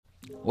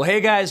Well,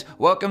 hey guys,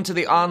 welcome to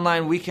the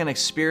online weekend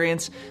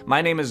experience.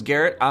 My name is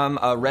Garrett. I'm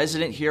a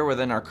resident here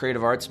within our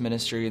creative arts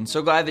ministry, and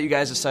so glad that you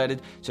guys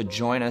decided to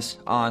join us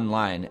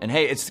online. And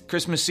hey, it's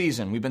Christmas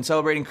season. We've been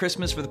celebrating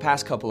Christmas for the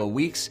past couple of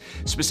weeks.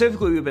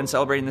 Specifically, we've been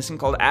celebrating this thing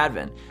called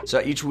Advent. So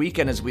each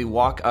weekend as we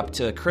walk up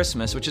to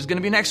Christmas, which is going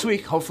to be next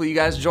week, hopefully you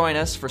guys join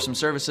us for some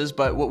services,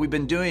 but what we've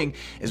been doing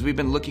is we've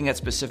been looking at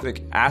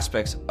specific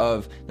aspects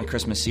of the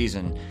Christmas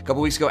season. A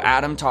couple weeks ago,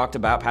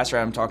 Pastor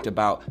Adam talked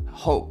about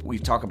hope.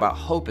 We've talked about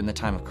hope in the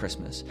time of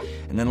Christmas.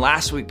 And then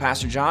last week,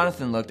 Pastor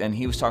Jonathan looked and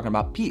he was talking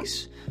about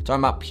peace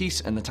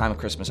in the time of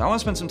Christmas. I want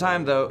to spend some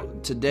time, though,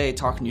 today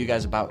talking to you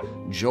guys about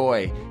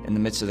joy in the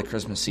midst of the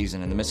Christmas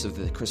season, in the midst of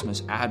the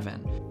Christmas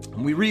Advent.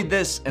 And we read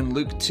this in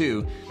Luke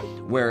 2,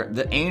 where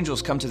the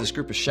angels come to this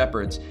group of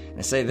shepherds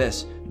and say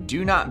this,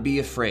 "Do not be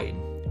afraid,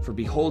 for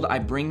behold, I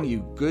bring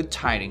you good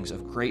tidings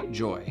of great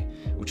joy,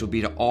 which will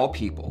be to all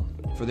people.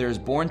 For there is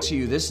born to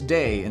you this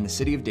day in the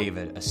city of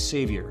David a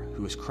Savior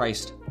who is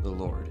Christ the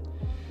Lord."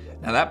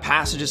 Now that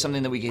passage is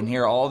something that we can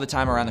hear all the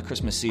time around the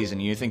Christmas season.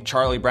 You think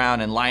Charlie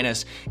Brown and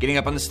Linus getting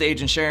up on the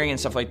stage and sharing and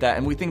stuff like that,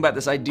 and we think about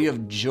this idea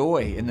of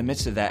joy in the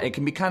midst of that. It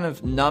can be kind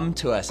of numb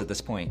to us at this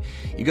point.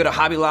 You go to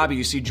Hobby Lobby,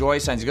 you see joy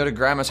signs. You go to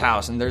Grandma's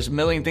house, and there's a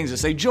million things that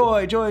say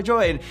joy, joy,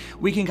 joy, and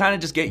we can kind of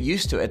just get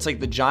used to it. It's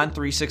like the John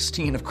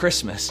 3:16 of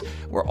Christmas,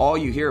 where all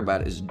you hear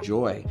about is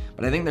joy.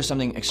 But I think there's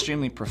something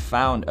extremely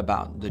profound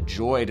about the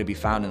joy to be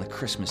found in the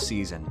Christmas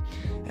season.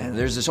 And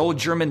there's this old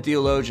German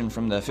theologian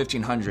from the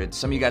 1500s.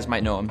 Some of you guys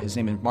might know him. His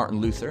name is Martin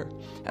Luther.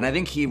 And I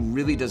think he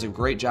really does a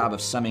great job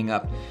of summing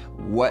up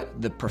what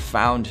the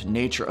profound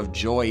nature of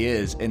joy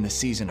is in the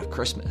season of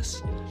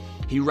Christmas.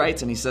 He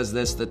writes and he says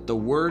this, that the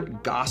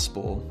word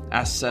gospel,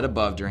 as said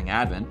above during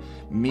Advent,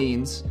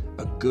 means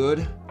a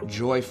good,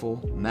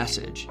 joyful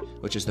message,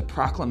 which is the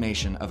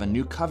proclamation of a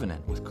new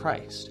covenant with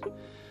Christ.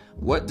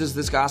 What does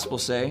this gospel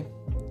say?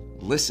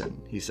 Listen,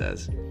 he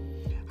says.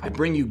 I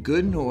bring you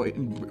good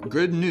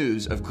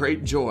news of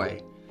great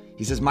joy.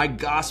 He says, my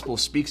gospel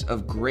speaks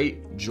of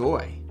great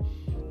joy.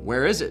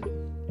 Where is it?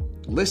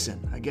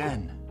 Listen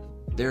again.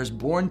 There is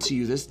born to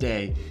you this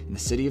day in the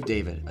city of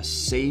David a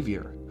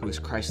Savior who is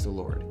Christ the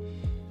Lord.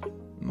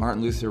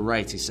 Martin Luther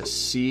writes, he says,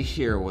 see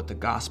here what the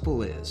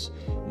gospel is,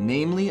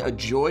 namely a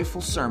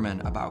joyful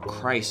sermon about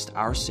Christ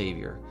our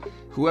Savior.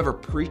 Whoever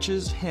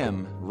preaches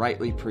him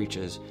rightly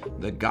preaches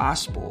the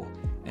gospel,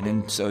 and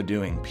in so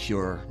doing,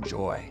 pure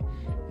joy.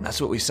 And that's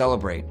what we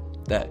celebrate,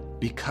 that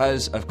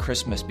because of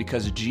Christmas,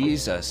 because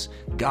Jesus,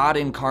 God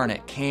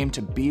incarnate, came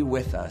to be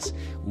with us,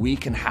 we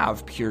can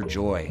have pure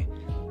joy.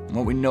 And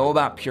what we know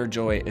about pure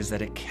joy is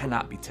that it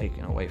cannot be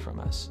taken away from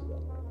us.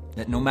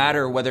 That no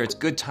matter whether it's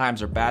good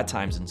times or bad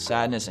times, and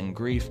sadness and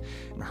grief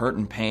and hurt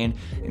and pain,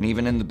 and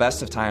even in the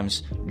best of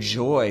times,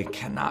 joy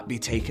cannot be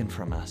taken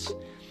from us.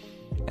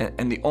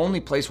 And the only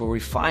place where we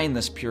find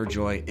this pure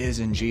joy is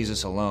in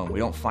Jesus alone. We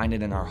don't find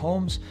it in our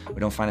homes. We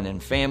don't find it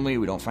in family.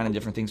 We don't find it in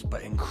different things.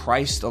 But in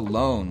Christ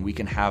alone, we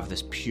can have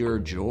this pure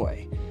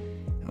joy.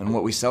 And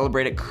what we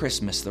celebrate at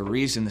Christmas, the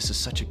reason this is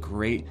such a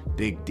great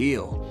big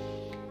deal,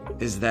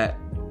 is that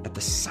at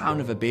the sound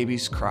of a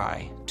baby's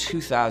cry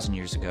 2,000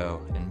 years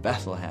ago in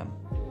Bethlehem,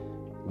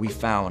 we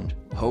found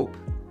hope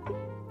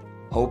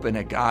in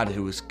a God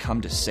who has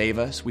come to save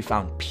us. We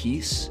found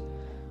peace.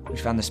 We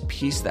found this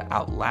peace that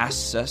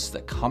outlasts us,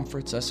 that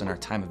comforts us in our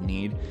time of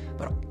need.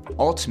 But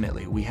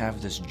ultimately, we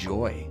have this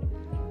joy.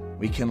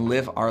 We can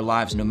live our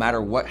lives no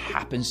matter what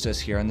happens to us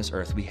here on this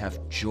earth. We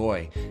have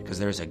joy because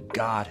there's a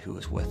God who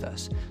is with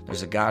us.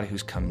 There's a God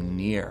who's come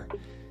near.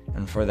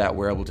 And for that,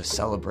 we're able to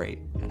celebrate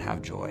and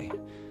have joy.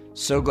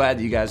 So glad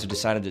that you guys have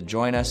decided to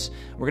join us.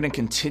 We're going to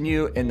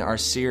continue in our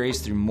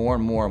series through more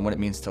and more on what it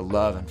means to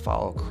love and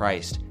follow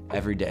Christ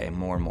every day,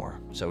 more and more.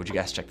 So would you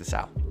guys check this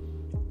out?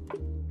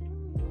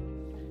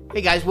 Hey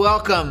guys,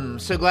 welcome.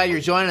 So glad you're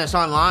joining us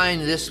online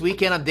this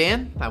weekend. I'm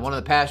Dan. I'm one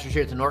of the pastors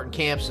here at the Norton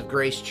campus of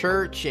Grace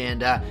Church,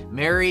 and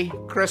Merry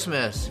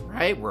Christmas,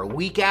 right? We're a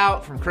week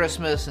out from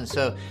Christmas, and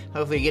so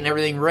hopefully you're getting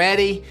everything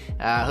ready.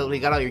 Hopefully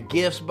you got all your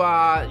gifts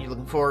bought. You're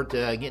looking forward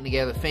to getting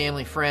together with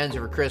family, friends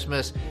over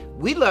Christmas.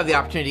 We'd love the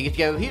opportunity to get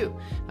together with you.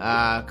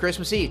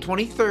 Christmas Eve,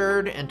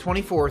 23rd and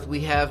 24th, we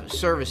have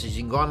services.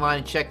 You can go online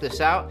and check this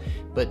out,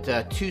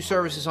 but 2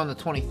 services on the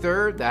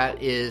 23rd.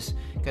 That is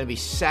going to be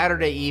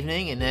Saturday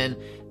evening, and then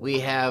we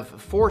have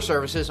 4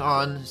 services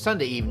on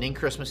Sunday evening,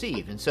 Christmas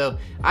Eve. And so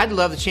I'd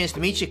love the chance to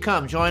meet you.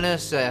 Come, join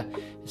us.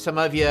 Some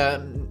of you,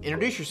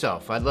 introduce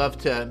yourself. I'd love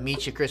to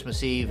meet you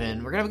Christmas Eve,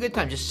 and we're going to have a good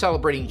time just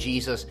celebrating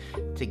Jesus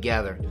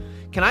together.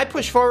 Can I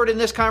push forward in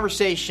this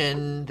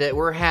conversation that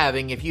we're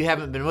having? If you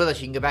haven't been with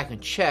us, you can go back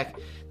and check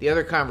the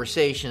other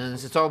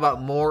conversations. It's all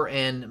about more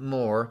and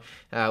more.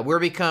 We're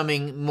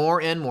becoming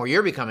more and more.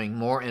 You're becoming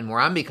more and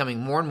more. I'm becoming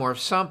more and more of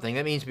something.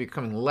 That means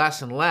becoming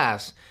less and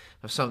less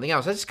of something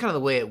else. That's kind of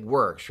the way it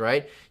works,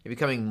 right? You're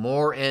becoming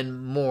more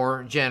and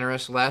more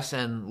generous, less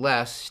and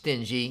less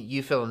stingy.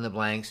 You fill in the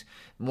blanks.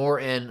 More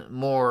and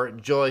more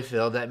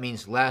joy-filled. That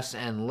means less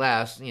and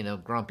less,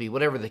 grumpy,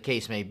 whatever the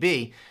case may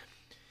be.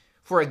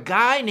 For a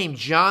guy named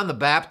John the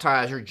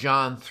Baptizer,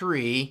 John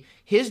 3,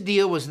 his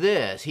deal was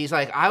this. He's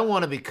like, I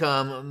want to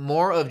become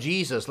more of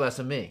Jesus, less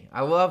of me.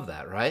 I love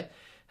that, right?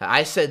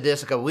 I said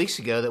this a couple weeks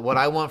ago, that what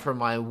I want for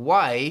my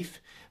wife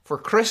for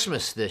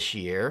Christmas this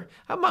year,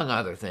 among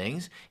other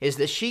things, is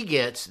that she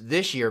gets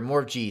this year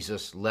more of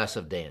Jesus, less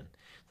of Dan.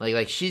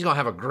 Like she's going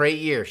to have a great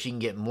year. She can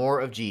get more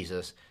of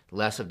Jesus,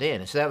 less of Dan.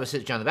 And so that was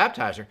John the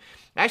Baptizer.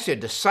 Actually, a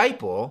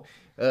disciple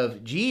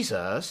of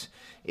Jesus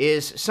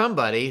is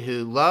somebody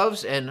who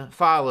loves and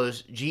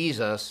follows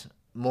Jesus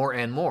more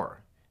and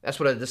more. That's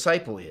what a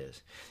disciple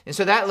is. And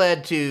so that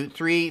led to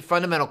three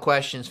fundamental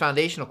questions,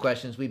 foundational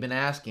questions we've been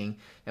asking.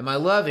 Am I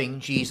loving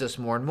Jesus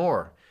more and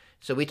more?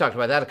 So we talked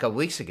about that a couple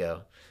weeks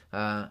ago.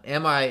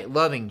 Am I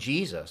loving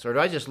Jesus, or do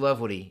I just love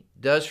what he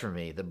does for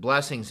me, the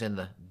blessings and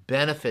the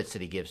benefits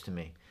that he gives to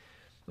me?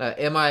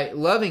 Am I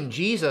loving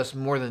Jesus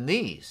more than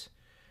these?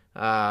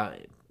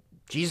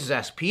 Jesus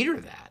asked Peter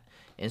that.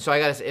 And so I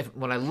got to say,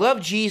 when I love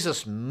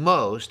Jesus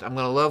most, I'm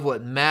going to love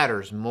what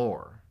matters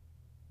more.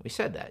 We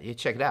said that. You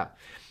check it out.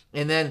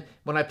 And then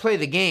when I play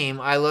the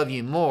game, I love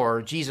you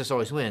more, Jesus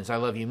always wins. I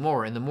love you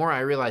more. And the more I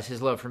realize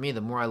his love for me,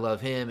 the more I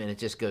love him, and it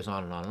just goes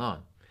on and on and on.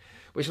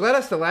 Which led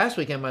us to last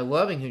week, am I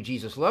loving who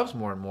Jesus loves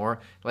more and more?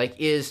 Like,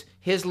 is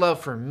his love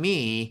for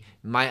me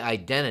my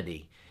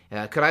identity?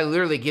 Could I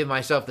literally give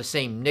myself the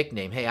same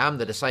nickname? Hey, I'm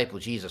the disciple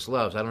Jesus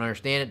loves. I don't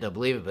understand it, don't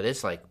believe it, but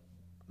it's like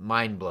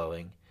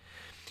mind-blowing.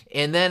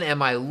 And then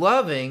am I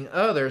loving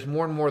others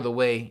more and more the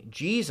way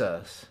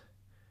Jesus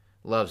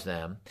loves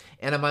them?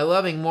 And am I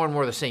loving more and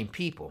more the same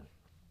people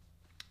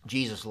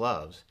Jesus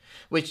loves?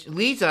 Which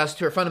leads us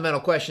to our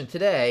fundamental question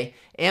today.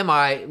 Am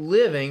I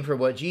living for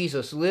what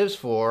Jesus lives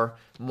for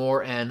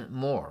more and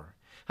more?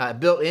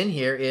 Built in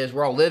here is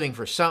we're all living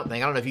for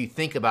something. I don't know if you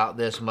think about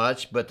this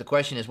much, but the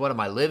question is, what am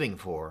I living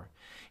for?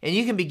 And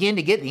you can begin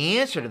to get the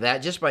answer to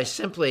that just by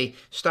simply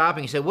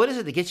stopping and say, what is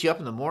it that gets you up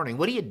in the morning?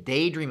 What do you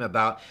daydream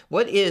about?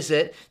 What is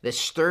it that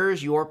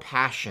stirs your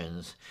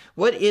passions?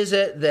 What is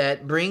it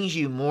that brings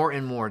you more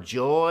and more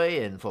joy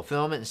and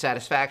fulfillment and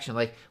satisfaction?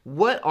 Like,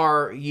 what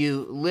are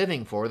you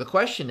living for? The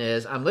question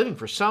is, I'm living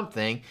for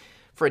something.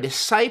 For a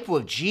disciple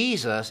of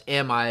Jesus,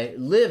 am I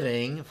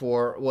living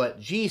for what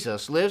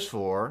Jesus lives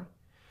for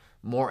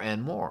more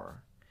and more?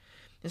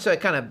 And so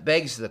it kind of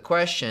begs the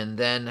question,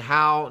 then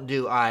how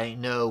do I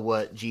know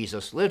what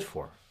Jesus lived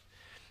for?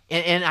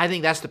 And I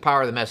think that's the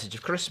power of the message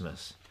of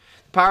Christmas.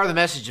 The power of the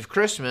message of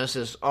Christmas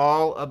is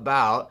all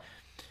about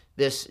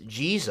this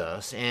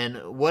Jesus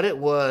and what it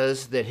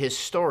was that his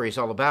story is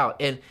all about.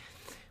 And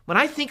when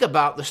I think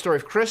about the story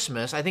of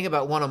Christmas, I think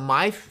about one of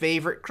my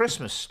favorite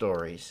Christmas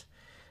stories.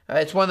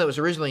 It's one that was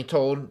originally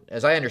told,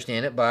 as I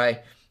understand it,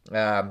 by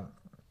a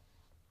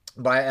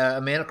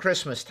man at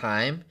Christmas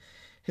time,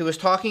 who was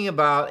talking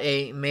about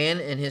a man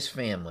and his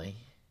family.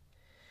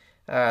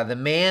 The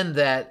man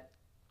that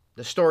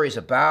the story is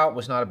about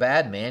was not a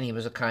bad man. He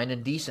was a kind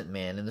and decent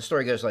man. And the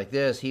story goes like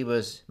this. He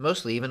was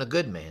mostly even a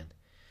good man.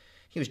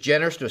 He was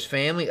generous to his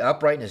family,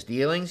 upright in his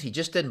dealings. He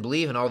just didn't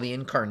believe in all the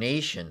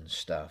incarnation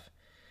stuff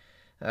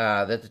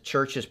that the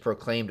church has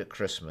proclaimed at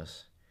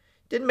Christmas.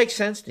 It didn't make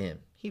sense to him.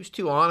 He was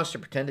too honest to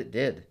pretend it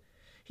did.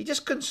 He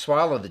just couldn't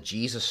swallow the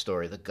Jesus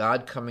story, the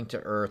God coming to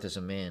earth as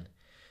a man.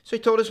 So he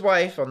told his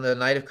wife on the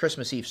night of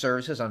Christmas Eve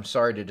services, I'm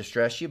sorry to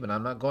distress you, but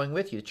I'm not going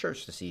with you to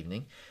church this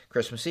evening,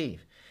 Christmas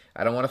Eve.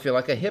 I don't want to feel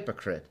like a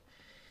hypocrite.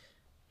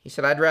 He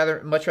said,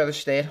 I'd much rather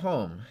stay at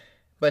home.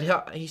 But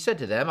he said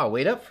to them, I'll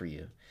wait up for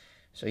you.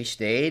 So he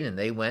stayed, and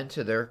they went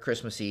to their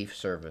Christmas Eve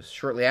service.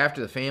 Shortly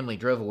after the family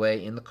drove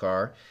away in the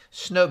car,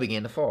 snow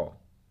began to fall.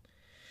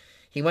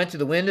 He went to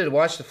the window to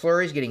watch the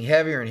flurries getting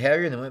heavier and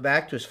heavier, and then went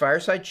back to his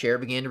fireside chair,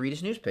 began to read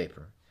his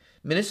newspaper.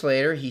 Minutes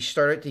later, he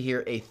started to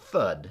hear a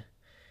thud.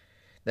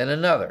 Then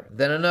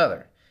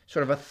another,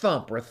 sort of a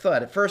thump or a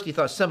thud. At first, he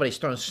thought somebody's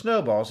thrown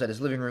snowballs at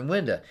his living room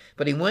window,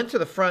 but he went to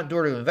the front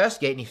door to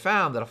investigate, and he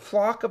found that a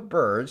flock of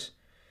birds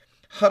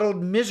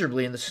huddled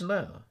miserably in the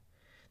snow.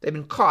 They'd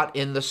been caught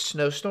in the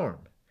snowstorm.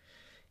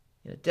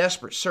 In a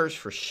desperate search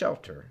for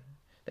shelter,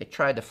 they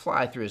tried to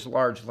fly through his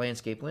large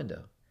landscape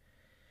window.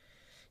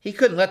 He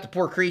couldn't let the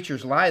poor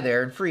creatures lie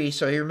there and freeze,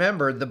 so he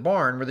remembered the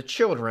barn where the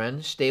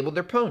children stabled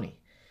their pony.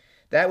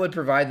 That would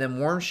provide them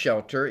warm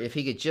shelter if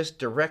he could just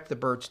direct the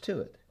birds to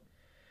it.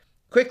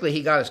 Quickly,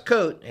 he got his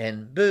coat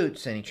and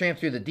boots, and he tramped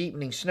through the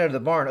deepening snow to the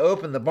barn,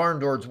 opened the barn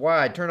doors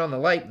wide, turned on the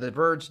light, but the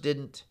birds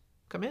didn't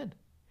come in.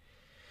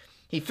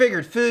 He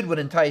figured food would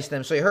entice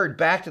them, so he hurried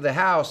back to the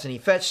house, and he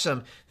fetched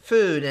some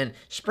food and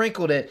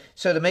sprinkled it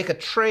so to make a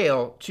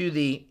trail to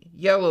the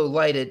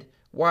yellow-lighted,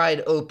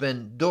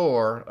 wide-open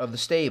door of the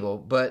stable.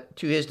 But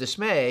to his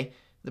dismay,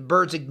 the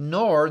birds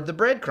ignored the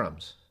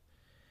breadcrumbs.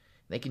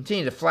 They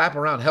continued to flap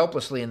around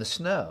helplessly in the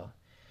snow.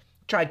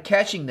 He tried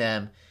catching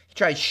them. He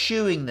tried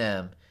shooing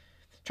them.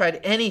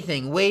 Tried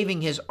anything,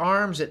 waving his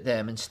arms at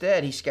them.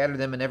 Instead, he scattered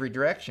them in every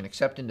direction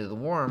except into the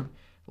warm,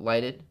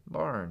 lighted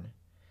barn.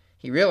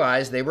 He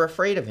realized they were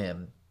afraid of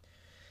him.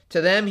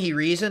 To them, he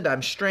reasoned,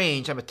 I'm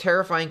strange, I'm a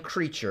terrifying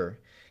creature.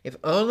 If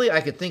only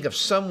I could think of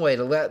some way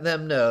to let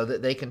them know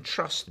that they can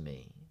trust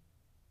me.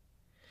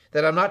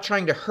 that I'm not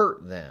trying to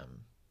hurt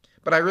them,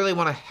 but I really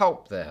want to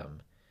help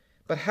them.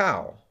 But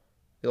how?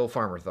 The old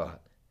farmer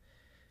thought.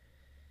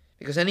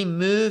 Because any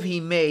move he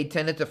made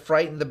tended to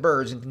frighten the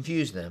birds and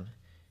confuse them.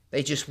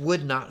 They just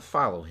would not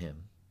follow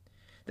him.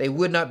 They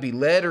would not be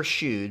led or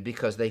shooed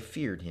because they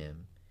feared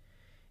him.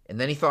 And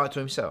then he thought to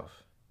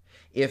himself,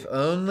 if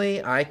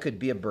only I could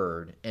be a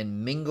bird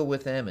and mingle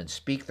with them and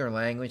speak their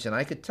language, and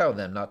I could tell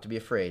them not to be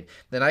afraid.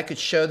 Then I could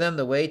show them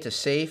the way to the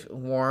safe,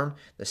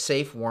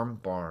 warm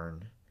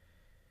barn.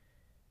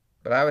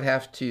 But I would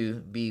have to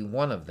be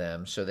one of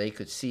them so they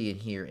could see and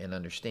hear and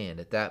understand.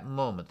 At that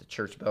moment, the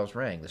church bells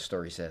rang, the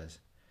story says.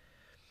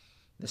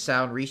 The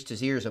sound reached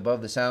his ears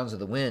above the sounds of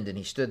the wind, and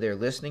he stood there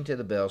listening to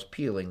the bells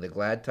pealing the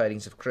glad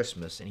tidings of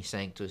Christmas, and he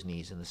sank to his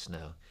knees in the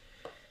snow.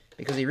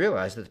 Because he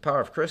realized that the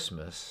power of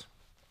Christmas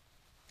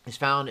is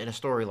found in a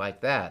story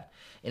like that.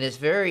 And it's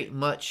very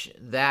much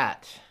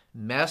that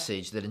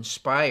message that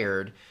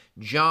inspired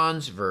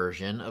John's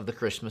version of the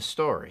Christmas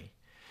story.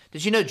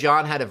 Did you know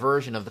John had a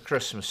version of the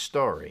Christmas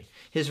story?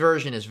 His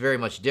version is very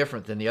much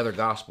different than the other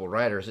gospel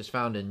writers. It's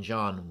found in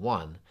John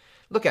 1.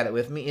 Look at it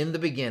with me. In the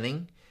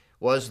beginning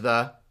was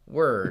the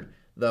Word.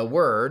 The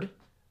Word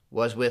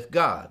was with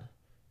God.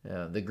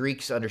 The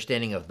Greek's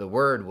understanding of the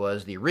Word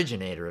was the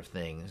originator of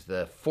things,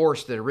 the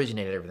force that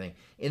originated everything.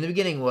 In the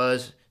beginning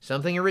was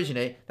something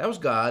originate. That was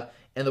God,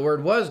 and the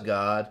Word was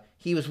God.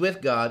 He was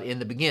with God in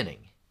the beginning.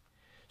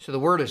 So the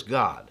Word is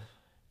God.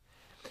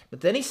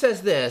 But then he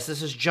says this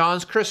is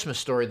John's Christmas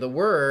story. The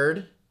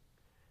Word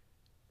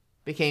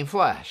became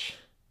flesh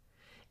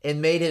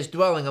and made his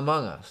dwelling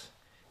among us.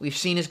 We've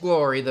seen his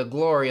glory, the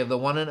glory of the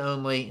one and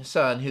only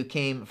Son who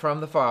came from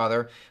the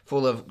Father,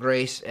 full of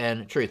grace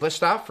and truth. Let's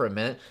stop for a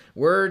minute.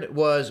 Word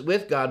was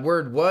with God,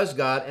 Word was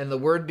God, and the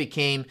Word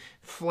became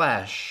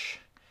flesh.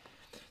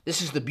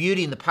 This is the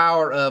beauty and the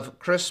power of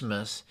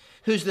Christmas.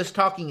 Who's this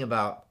talking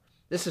about?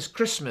 This is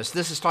Christmas.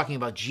 This is talking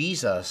about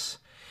Jesus.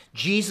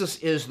 Jesus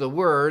is the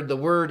Word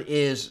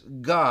is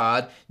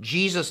God.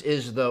 Jesus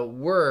is the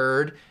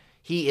Word.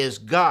 He is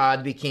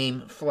God,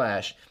 became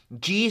flesh.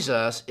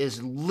 Jesus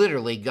is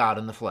literally God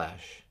in the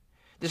flesh.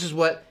 This is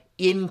what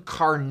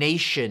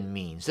incarnation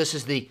means. This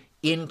is the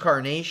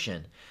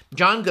incarnation.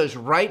 John goes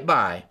right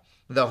by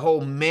the whole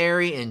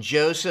Mary and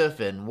Joseph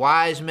and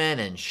wise men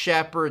and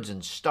shepherds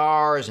and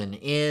stars and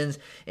inns,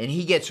 and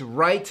he gets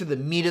right to the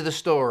meat of the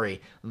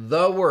story.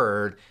 The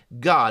Word,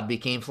 God,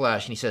 became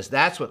flesh. And he says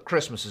that's what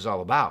Christmas is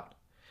all about.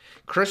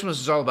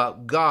 Christmas is all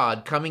about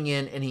God coming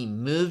in, and he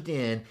moved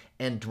in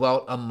and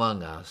dwelt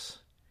among us.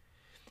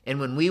 And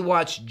when we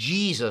watch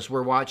Jesus,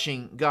 we're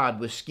watching God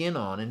with skin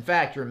on. In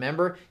fact,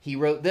 remember, he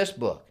wrote this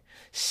book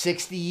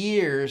 60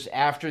 years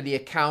after the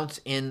accounts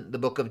in the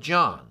book of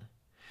John.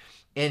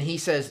 And he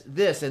says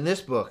this in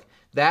this book,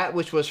 that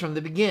which was from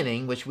the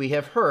beginning, which we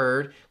have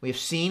heard, we have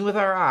seen with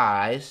our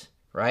eyes,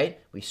 right?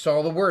 We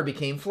saw the Word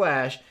became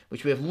flesh,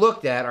 which we have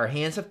looked at, our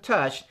hands have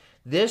touched.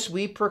 This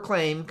we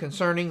proclaim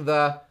concerning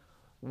the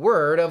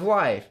Word of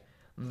life.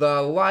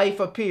 The life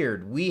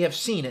appeared. We have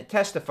seen it,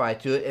 testified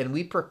to it, and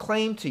we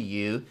proclaim to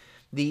you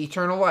the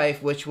eternal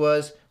life which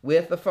was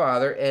with the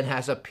Father and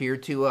has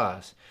appeared to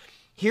us.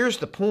 Here's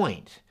the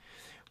point.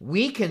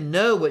 We can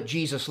know what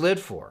Jesus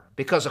lived for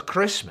because of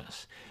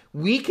Christmas.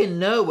 We can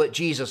know what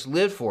Jesus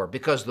lived for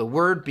because the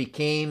Word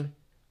became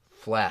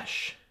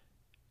flesh.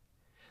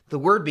 The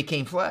Word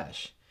became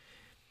flesh.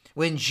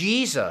 When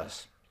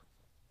Jesus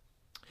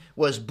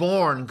was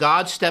born,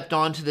 God stepped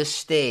onto this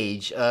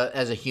stage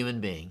as a human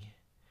being.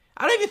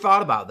 I don't know if you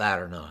thought about that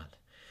or not.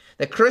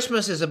 That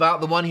Christmas is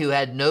about the one who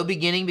had no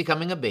beginning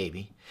becoming a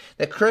baby.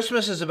 That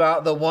Christmas is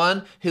about the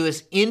one who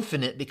is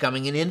infinite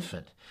becoming an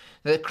infant.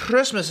 That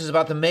Christmas is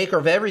about the maker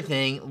of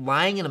everything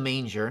lying in a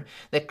manger.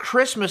 That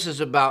Christmas is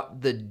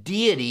about the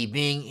deity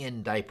being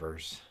in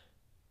diapers.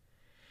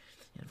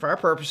 And for our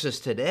purposes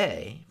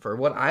today, for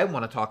what I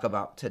want to talk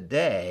about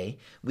today,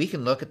 we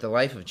can look at the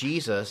life of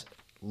Jesus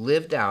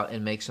lived out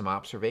and make some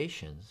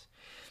observations.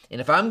 And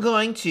if I'm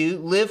going to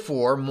live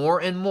for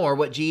more and more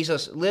what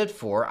Jesus lived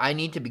for, I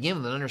need to begin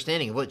with an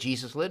understanding of what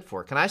Jesus lived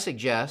for. Can I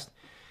suggest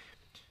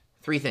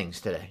 3 things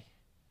today?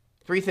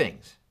 3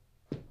 things.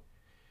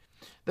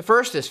 The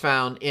first is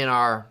found in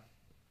our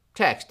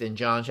text in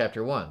John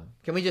chapter 1.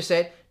 Can we just say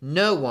it?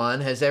 No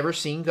one has ever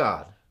seen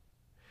God,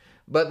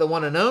 but the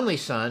one and only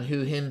Son,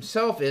 who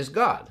himself is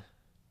God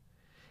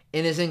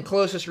and is in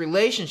closest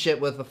relationship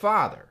with the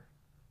Father,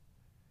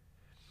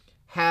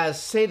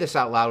 has, say this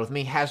out loud with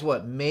me, has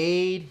what?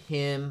 Made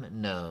him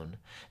known.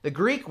 The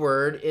Greek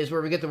word is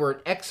where we get the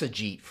word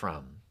exegete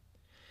from.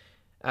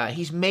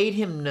 He's made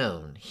him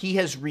known. He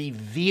has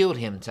revealed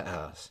him to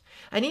us.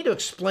 I need to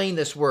explain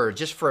this word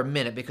just for a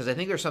minute because I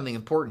think there's something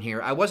important here.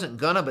 I wasn't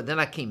gonna, but then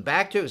I came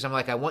back to it because I'm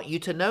like, I want you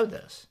to know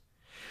this.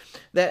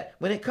 That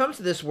when it comes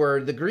to this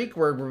word, the Greek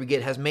word where we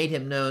get has made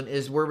him known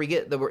is where we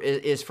get the word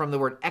is from the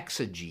word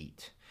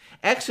exegete.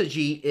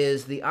 Exegete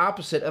is the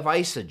opposite of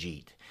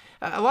eisegete.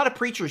 A lot of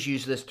preachers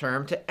use this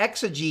term. To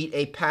exegete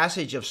a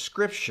passage of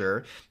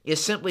Scripture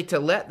is simply to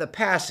let the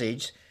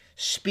passage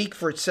speak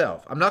for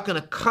itself. I'm not going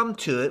to come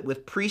to it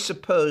with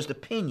presupposed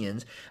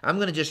opinions. I'm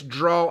going to just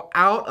draw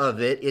out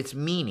of it its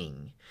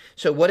meaning.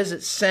 So what is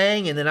it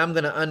saying? And then I'm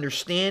going to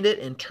understand it,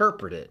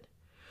 interpret it.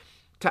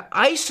 To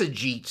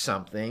eisegete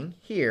something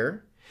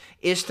here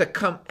is to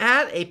come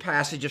at a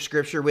passage of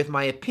Scripture with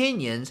my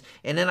opinions,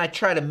 and then I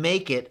try to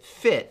make it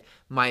fit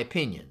my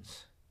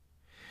opinions.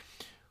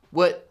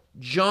 What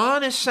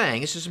John is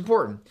saying, this is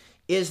important,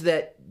 is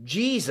that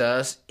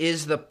Jesus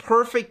is the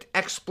perfect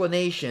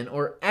explanation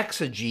or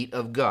exegete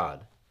of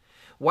God.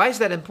 Why is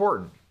that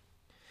important?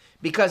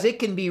 Because it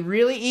can be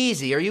really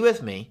easy, are you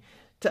with me,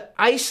 to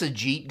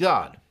eisegete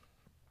God.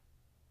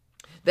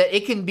 That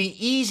it can be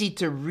easy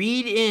to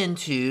read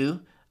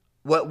into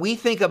what we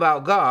think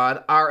about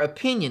God, our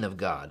opinion of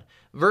God,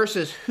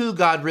 versus who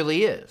God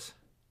really is.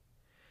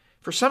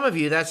 For some of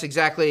you, that's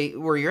exactly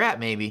where you're at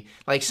maybe.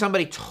 Like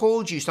somebody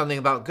told you something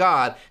about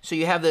God, so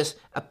you have this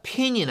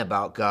opinion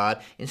about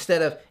God.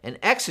 Instead of an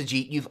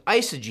exegete, you've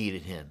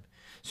eisegeted him.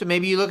 So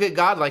maybe you look at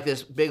God like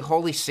this big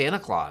holy Santa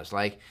Claus.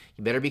 Like,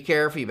 you better be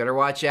careful, you better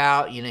watch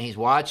out. You know, he's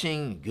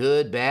watching,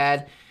 good,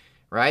 bad,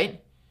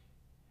 right?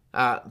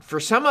 For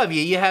some of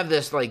you, you have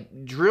this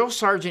like drill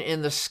sergeant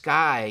in the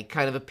sky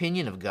kind of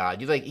opinion of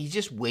God. You're like, he's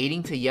just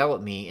waiting to yell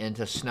at me and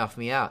to snuff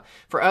me out.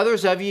 For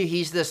others of you,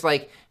 he's this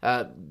like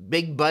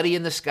big buddy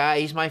in the sky.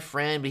 He's my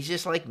friend, but he's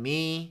just like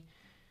me,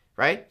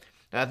 right?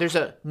 There's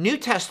a New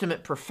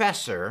Testament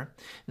professor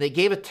that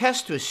gave a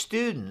test to his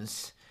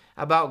students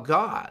about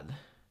God.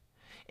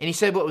 And he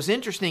said what was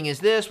interesting is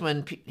this: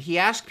 when he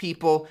asked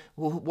people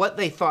what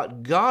they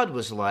thought God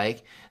was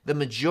like, the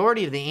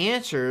majority of the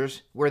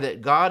answers were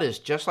that God is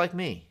just like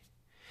me.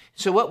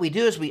 So what we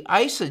do is we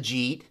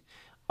eisegete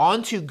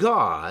onto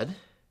God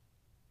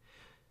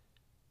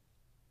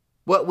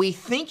what we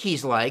think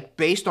he's like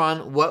based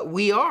on what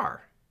we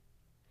are.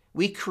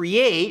 We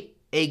create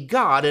a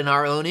God in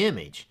our own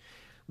image.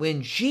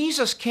 When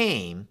Jesus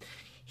came,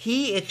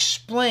 he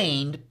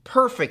explained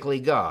perfectly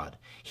God.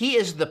 He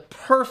is the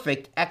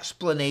perfect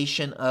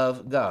explanation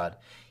of God.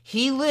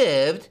 He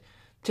lived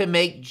to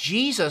make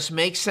Jesus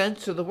make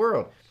sense to the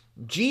world.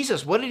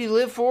 Jesus, what did he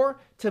live for?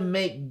 To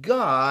make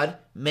God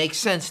make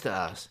sense to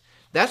us.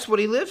 That's what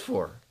he lived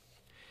for.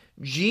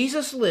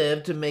 Jesus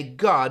lived to make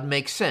God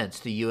make sense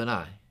to you and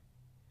I.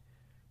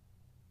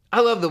 I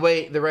love the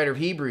way the writer of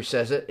Hebrews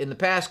says it. In the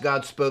past,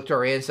 God spoke to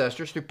our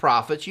ancestors through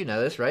prophets. You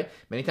know this, right?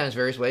 Many times,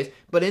 various ways.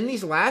 But in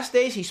these last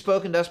days, he's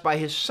spoken to us by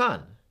his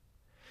Son,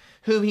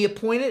 whom he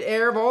appointed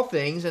heir of all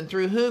things, and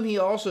through whom he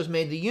also has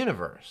made the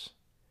universe.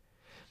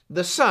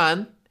 The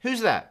Son,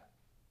 who's that?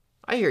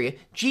 I hear you.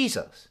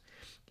 Jesus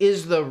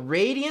is the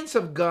radiance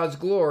of God's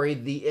glory,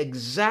 the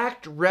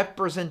exact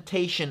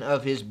representation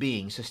of his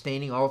being,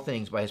 sustaining all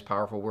things by his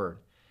powerful word.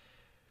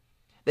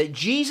 That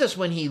Jesus,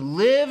 when he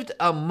lived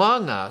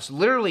among us,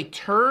 literally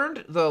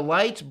turned the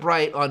lights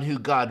bright on who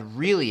God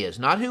really is.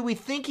 Not who we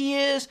think he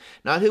is,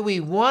 not who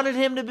we wanted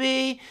him to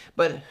be,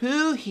 but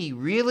who he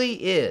really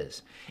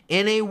is.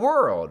 In a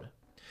world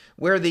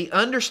where the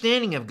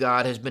understanding of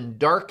God has been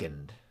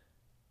darkened.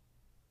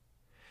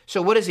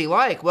 So what is he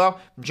like?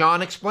 Well,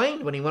 John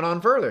explained when he went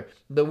on further.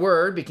 The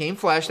Word became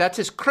flesh. That's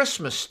his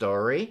Christmas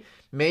story.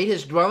 Made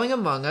his dwelling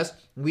among us.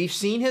 We've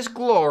seen his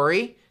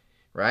glory,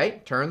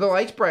 right? Turn the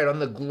lights bright on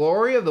the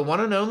glory of the one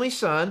and only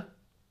Son,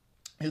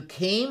 who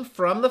came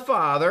from the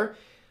Father,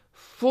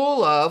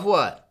 full of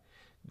what?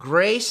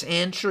 Grace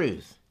and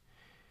truth.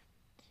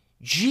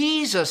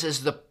 Jesus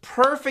is the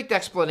perfect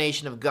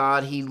explanation of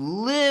God. He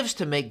lives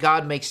to make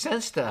God make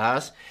sense to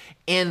us.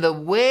 And the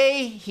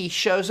way he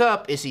shows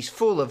up is he's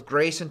full of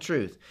grace and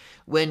truth.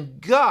 When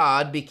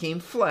God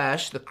became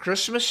flesh, the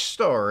Christmas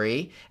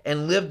story,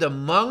 and lived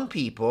among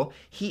people,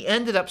 he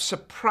ended up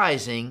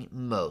surprising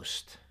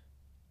most.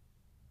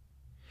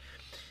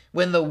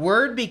 When the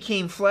Word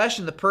became flesh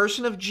in the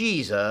person of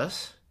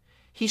Jesus,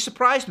 he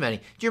surprised many.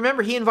 Do you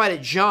remember he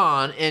invited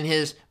John and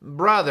his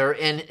brother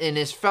and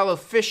his fellow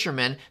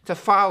fishermen to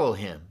follow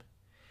him?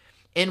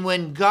 And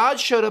when God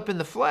showed up in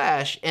the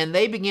flesh and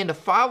they began to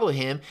follow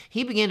him,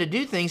 he began to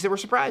do things that were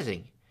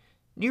surprising.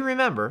 Do you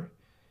remember?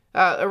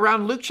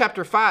 Around Luke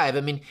chapter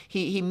 5,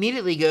 he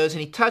immediately goes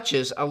and he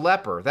touches a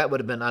leper. That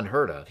would have been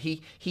unheard of.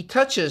 He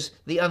touches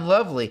the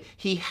unlovely.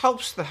 He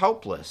helps the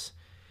helpless.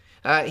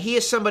 He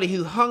is somebody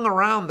who hung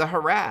around the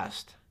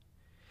harassed.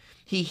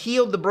 He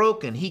healed the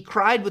broken. He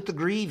cried with the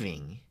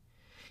grieving.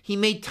 He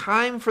made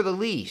time for the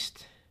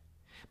least.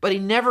 But he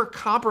never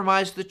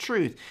compromised the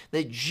truth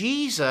that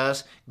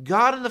Jesus,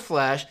 God in the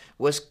flesh,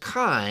 was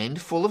kind,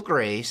 full of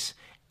grace,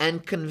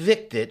 and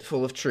convicted,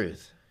 full of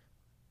truth.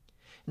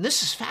 And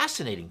this is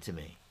fascinating to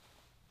me,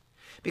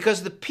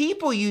 because the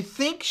people you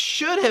think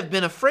should have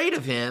been afraid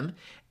of him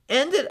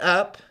ended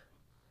up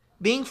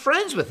being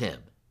friends with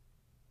him.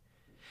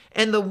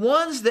 And the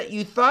ones that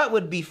you thought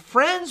would be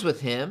friends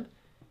with him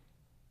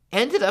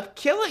ended up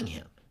killing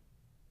him.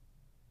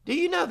 Do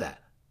you know that?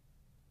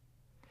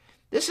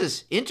 This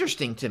is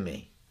interesting to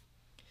me.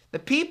 The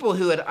people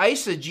who had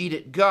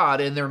eisegeted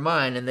God in their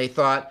mind and they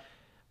thought,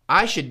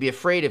 I should be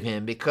afraid of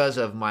him because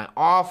of my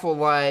awful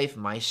life,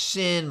 my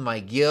sin, my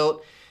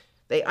guilt.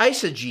 They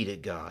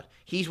eisegeted God.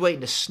 He's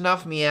waiting to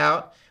snuff me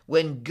out.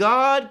 When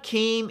God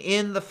came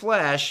in the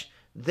flesh,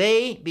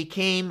 they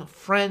became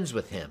friends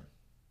with him.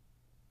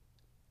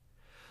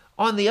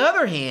 On the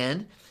other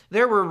hand,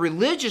 there were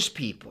religious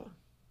people,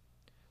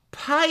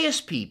 pious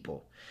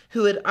people,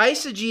 who had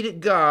eisegeted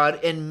God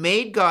and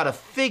made God a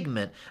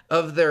figment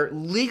of their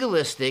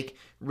legalistic,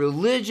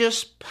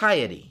 religious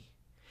piety.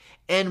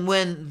 And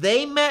when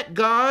they met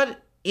God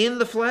in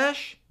the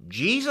flesh,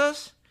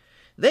 Jesus,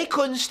 they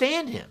couldn't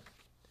stand him.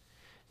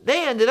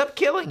 They ended up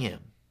killing him.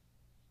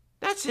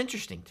 That's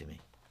interesting to me.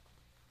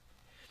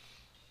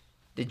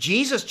 Did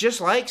Jesus just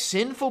like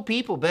sinful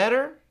people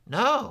better?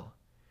 No.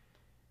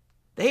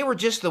 They were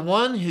just the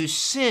one whose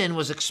sin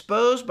was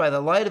exposed by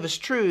the light of his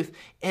truth.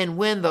 And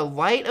when the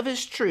light of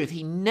his truth,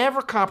 he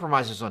never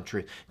compromises on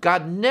truth.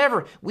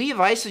 We have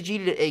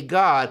eisegeted a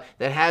God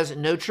that has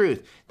no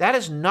truth. That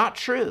is not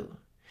true.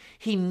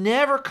 He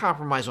never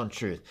compromised on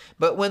truth.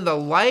 But when the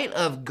light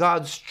of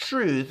God's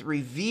truth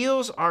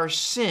reveals our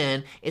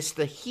sin, it's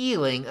the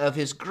healing of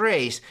his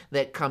grace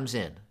that comes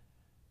in.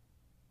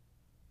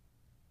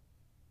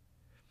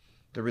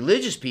 The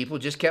religious people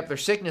just kept their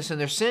sickness and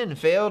their sin,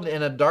 failed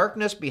in a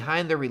darkness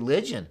behind their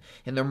religion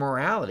and their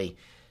morality.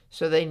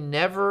 So they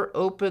never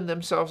opened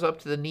themselves up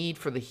to the need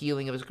for the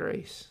healing of his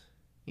grace.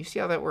 You see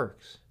how that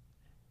works?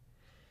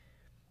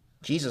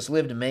 Jesus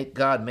lived to make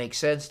God make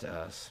sense to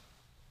us,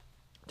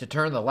 to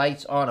turn the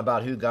lights on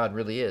about who God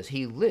really is.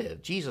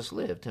 Jesus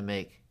lived to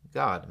make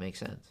God make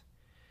sense.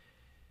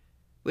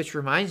 Which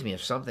reminds me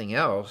of something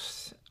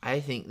else.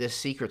 I think this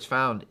secret's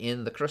found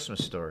in the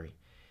Christmas story.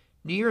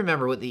 Do you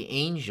remember what the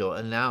angel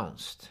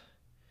announced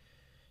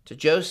to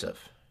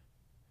Joseph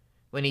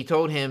when he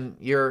told him,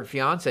 your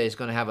fiancé is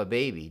going to have a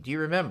baby? Do you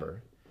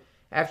remember?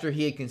 After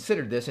he had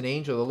considered this, an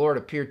angel of the Lord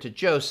appeared to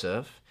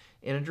Joseph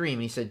in a dream.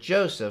 He said,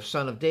 Joseph,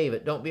 son of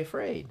David, don't be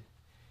afraid.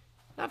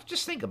 Now,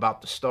 just think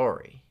about the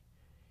story.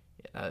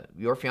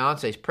 Your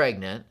fiancé is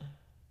pregnant.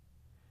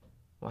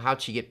 Well,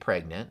 how'd she get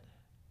pregnant?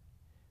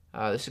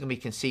 This is going to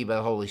be conceived by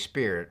the Holy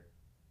Spirit,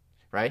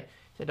 right?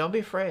 He said, don't be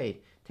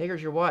afraid. Take her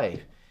as your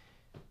wife.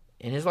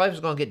 And his life is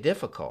going to get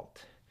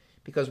difficult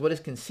because what is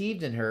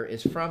conceived in her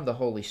is from the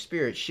Holy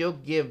Spirit. She'll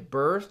give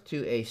birth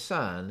to a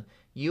son.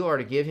 You are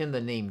to give him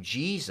the name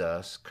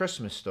Jesus,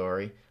 Christmas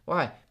story.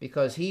 Why?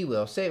 Because he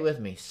will, say it with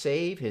me,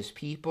 save his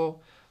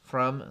people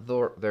from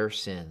their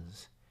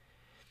sins.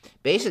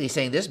 Basically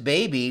saying this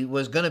baby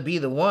was going to be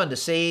the one to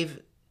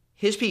save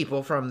his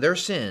people from their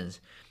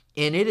sins.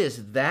 And it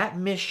is that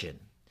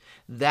mission,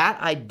 that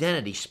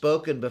identity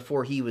spoken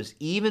before he was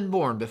even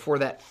born, before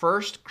that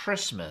first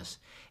Christmas.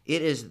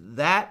 It is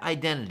that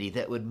identity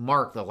that would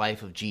mark the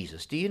life of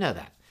Jesus. Do you know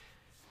that?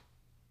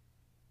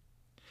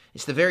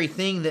 It's the very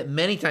thing that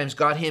many times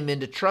got him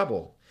into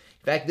trouble.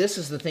 In fact, this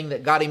is the thing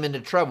that got him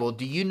into trouble.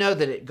 Do you know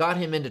that it got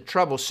him into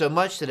trouble so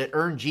much that it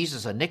earned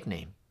Jesus a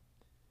nickname?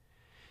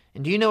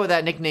 And do you know what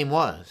that nickname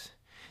was?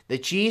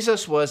 That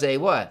Jesus was a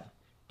what?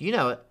 Do you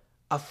know it?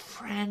 A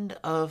friend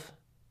of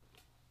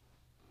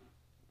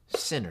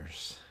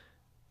sinners.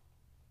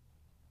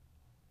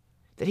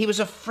 That he was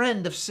a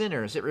friend of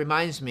sinners. It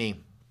reminds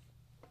me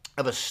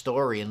of a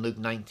story in Luke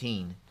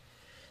 19.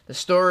 The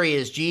story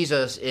is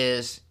Jesus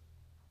is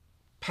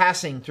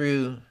passing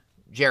through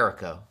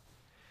Jericho.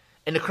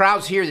 And the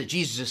crowds hear that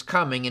Jesus is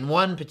coming, and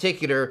one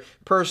particular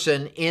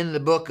person in the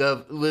book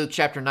of Luke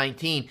chapter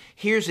 19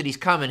 hears that he's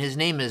coming. His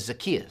name is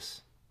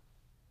Zacchaeus.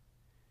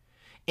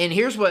 And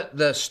here's what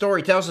the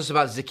story tells us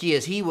about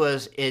Zacchaeus. He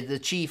was the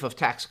chief of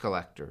tax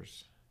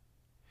collectors.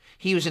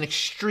 He was an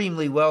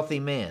extremely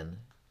wealthy man.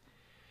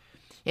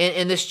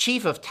 And this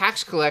chief of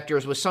tax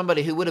collectors was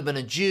somebody who would have been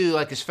a Jew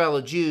like his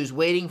fellow Jews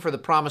waiting for the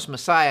promised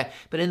Messiah.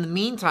 But in the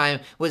meantime,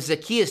 what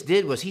Zacchaeus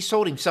did was he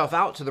sold himself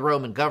out to the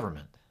Roman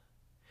government.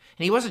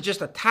 And he wasn't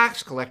just a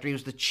tax collector, he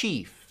was the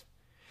chief.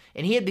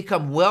 And he had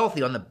become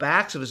wealthy on the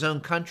backs of his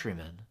own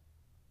countrymen.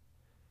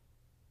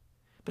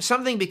 But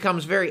something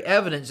becomes very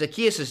evident.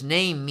 Zacchaeus'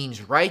 name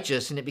means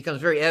righteous, and it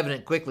becomes very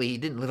evident quickly he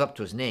didn't live up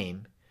to his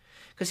name.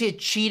 Because he had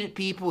cheated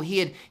people,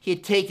 he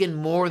had taken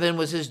more than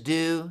was his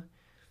due,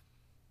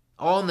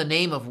 all in the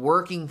name of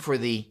working for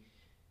the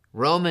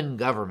Roman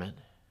government.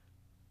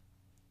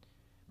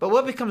 But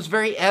what becomes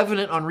very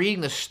evident on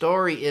reading the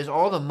story is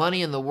all the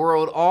money in the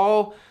world,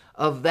 all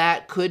of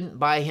that couldn't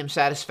buy him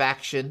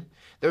satisfaction.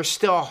 There's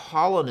still a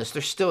hollowness.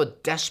 There's still a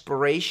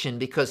desperation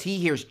because he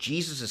hears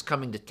Jesus is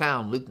coming to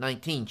town. Luke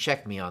 19,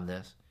 check me on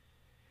this.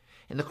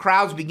 And the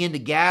crowds begin to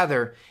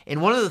gather.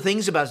 And one of the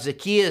things about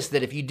Zacchaeus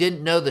that if you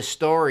didn't know the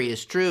story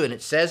is true, and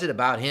it says it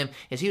about him,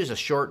 is he was a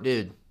short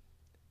dude.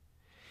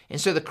 And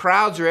so the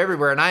crowds are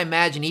everywhere. And I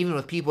imagine even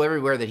with people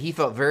everywhere that he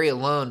felt very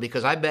alone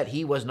because I bet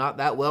he was not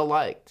that well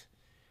liked.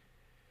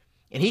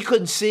 And he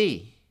couldn't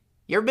see.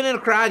 You ever been in a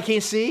crowd,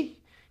 can't see?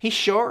 He's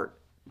short.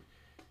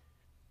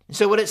 And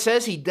so what it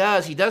says he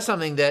does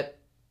something that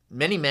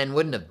many men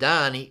wouldn't have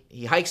done.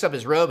 He hikes up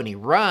his robe and he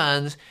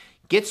runs,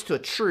 gets to a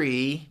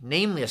tree,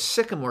 namely a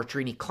sycamore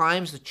tree, and he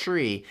climbs the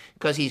tree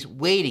because he's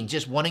waiting,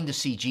 just wanting to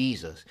see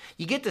Jesus.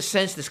 You get the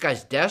sense this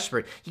guy's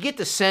desperate. You get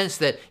the sense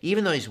that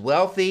even though he's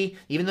wealthy,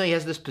 even though he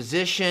has this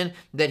position,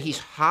 that he's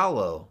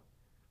hollow.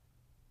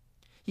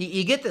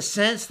 You get the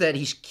sense that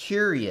he's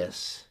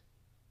curious,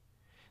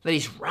 that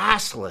he's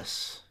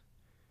restless.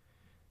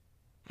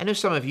 I know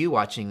some of you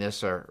watching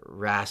this are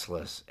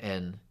restless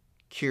and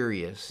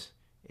curious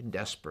and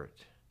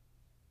desperate.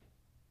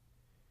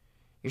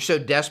 You're so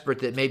desperate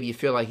that maybe you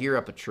feel like you're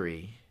up a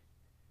tree.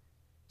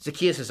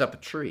 Zacchaeus is up a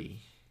tree.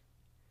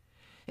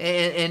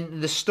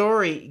 And the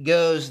story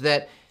goes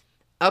that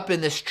up in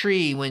this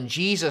tree, when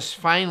Jesus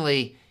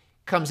finally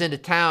comes into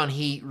town,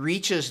 he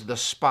reaches the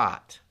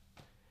spot.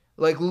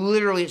 Like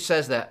literally it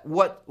says that.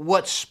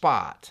 What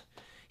spot?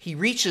 He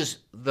reaches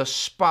the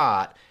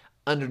spot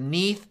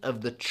underneath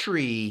of the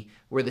tree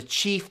where the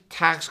chief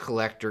tax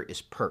collector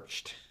is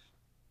perched.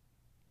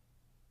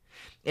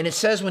 And it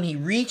says when he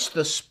reached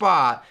the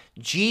spot,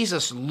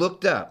 Jesus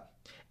looked up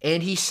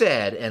and he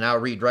said, and I'll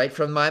read right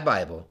from my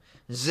Bible,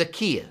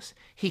 Zacchaeus.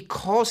 He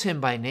calls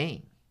him by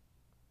name.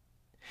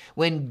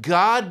 When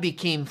God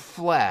became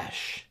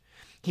flesh,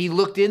 he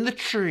looked in the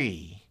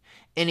tree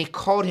and he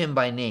called him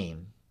by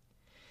name.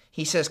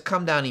 He says,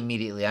 come down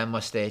immediately. I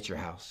must stay at your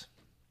house.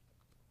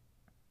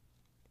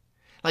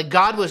 Like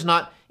God was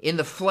not in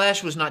the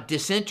flesh, was not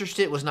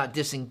disinterested, was not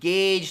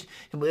disengaged,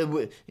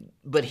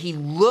 but he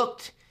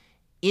looked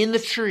in the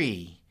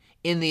tree,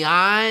 in the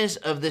eyes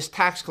of this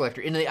tax collector,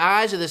 in the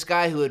eyes of this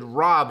guy who had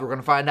robbed, we're going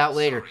to find out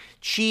later,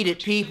 cheated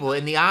people,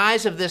 in the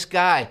eyes of this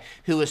guy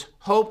who was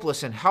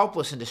hopeless and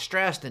helpless and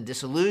distressed and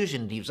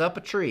disillusioned. He was up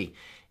a tree,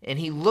 and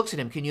he looks at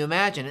him. Can you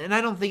imagine? And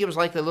I don't think it was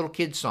like the little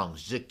kid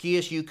songs,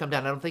 Zacchaeus, you come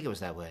down. I don't think it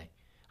was that way.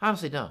 I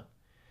honestly don't.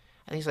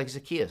 I think it's like,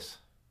 Zacchaeus,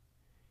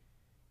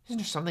 isn't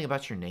there something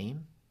about your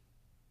name?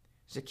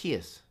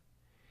 Zacchaeus,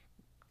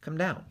 come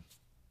down.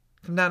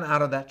 Come down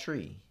out of that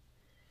tree.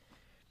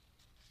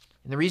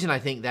 And the reason I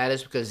think that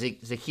is because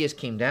Zacchaeus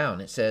came down.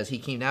 It says he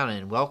came down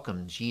and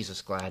welcomed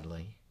Jesus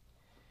gladly.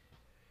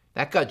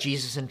 That got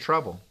Jesus in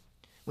trouble.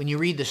 When you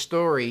read the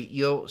story,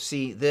 you'll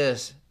see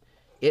this.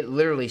 It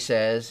literally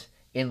says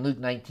in Luke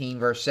 19,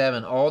 verse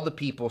 7, all the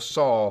people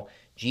saw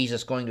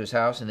Jesus going to his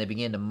house and they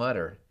began to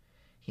mutter,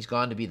 he's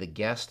gone to be the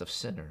guest of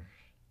sinners.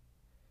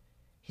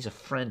 He's a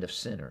friend of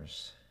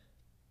sinners.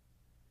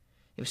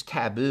 It was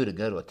taboo to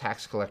go to a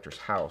tax collector's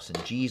house,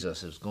 and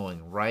Jesus is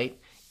going right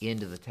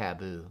into the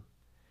taboo.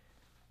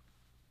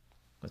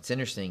 What's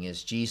interesting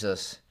is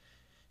Jesus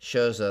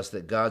shows us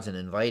that God's an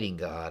inviting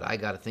God. I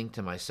got to think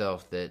to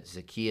myself that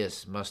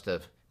Zacchaeus must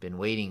have been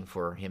waiting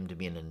for him to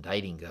be an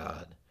indicting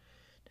God,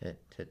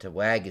 to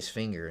wag his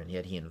finger, and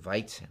yet he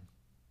invites him.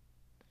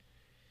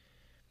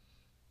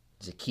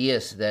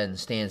 Zacchaeus then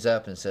stands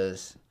up and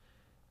says,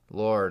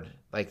 Lord,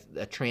 like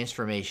a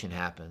transformation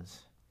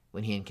happens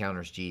when he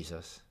encounters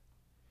Jesus.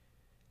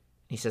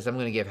 He says, I'm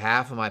going to give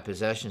half of my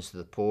possessions to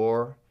the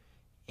poor,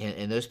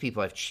 and those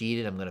people I've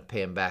cheated, I'm going to pay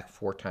them back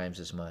 4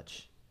 times as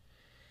much.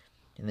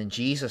 And then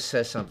Jesus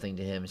says something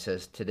to him. He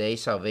says, today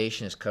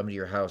salvation has come to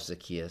your house,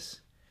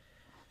 Zacchaeus,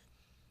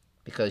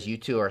 because you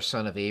too are a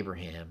son of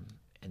Abraham.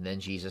 And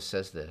then Jesus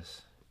says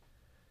this,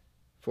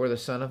 for the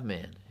Son of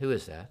Man, who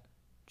is that?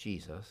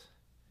 Jesus,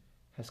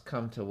 has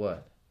come to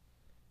what?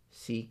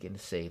 Seek and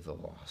save the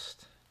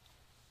lost.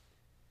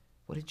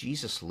 What did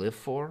Jesus live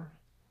for?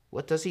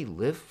 What does he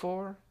live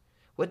for?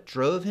 What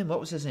drove him? What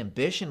was his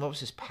ambition? What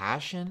was his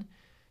passion?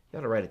 You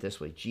ought to write it this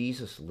way.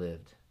 Jesus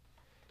lived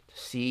to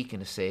seek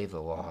and to save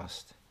the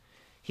lost.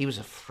 He was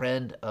a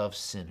friend of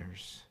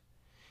sinners.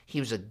 He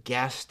was a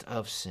guest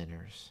of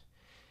sinners.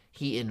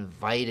 He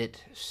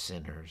invited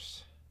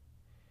sinners.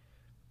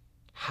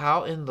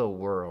 How in the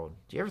world,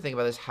 do you ever think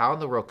about this? How in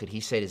the world could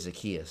he say to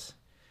Zacchaeus,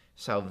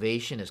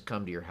 salvation has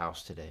come to your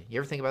house today? You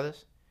ever think about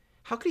this?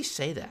 How could he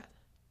say that?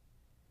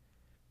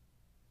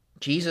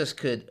 Jesus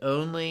could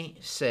only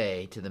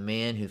say to the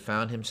man who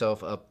found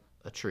himself up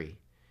a tree,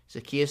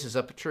 Zacchaeus is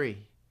up a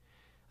tree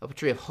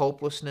of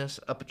hopelessness,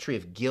 up a tree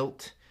of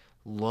guilt,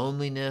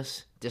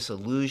 loneliness,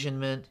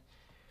 disillusionment.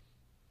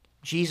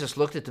 Jesus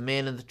looked at the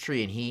man in the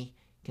tree, and he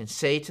can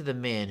say to the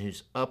man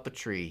who's up a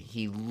tree,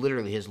 he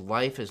literally, his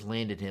life has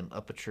landed him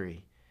up a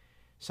tree.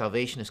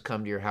 Salvation has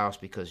come to your house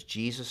because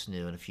Jesus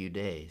knew in a few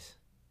days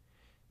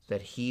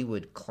that he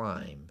would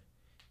climb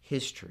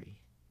his tree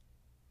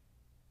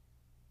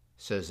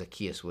so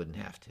Zacchaeus wouldn't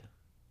have to.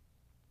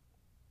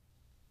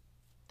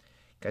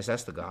 Guys,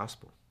 that's the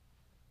gospel.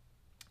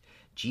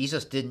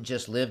 Jesus didn't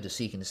just live to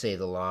seek and to save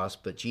the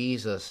lost, but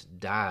Jesus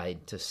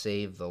died to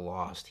save the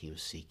lost he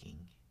was seeking.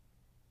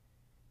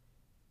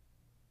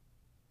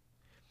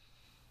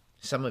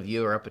 Some of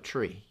you are up a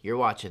tree. You're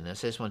watching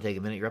this. I just want to take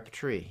a minute. You're up a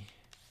tree.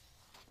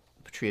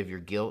 Up a tree of your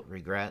guilt,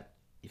 regret.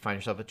 You find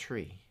yourself a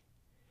tree.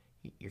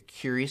 You're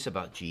curious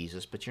about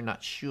Jesus, but you're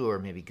not sure.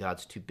 Maybe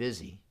God's too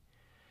busy.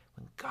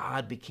 When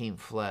God became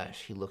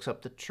flesh, he looks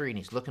up the tree, and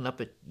he's looking up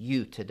at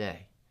you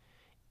today.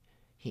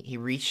 He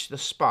reached the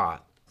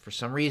spot. For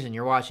some reason,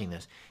 you're watching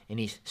this, and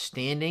he's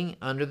standing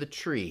under the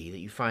tree that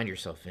you find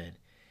yourself in,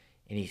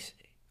 and he's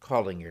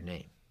calling your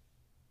name.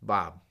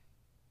 Bob,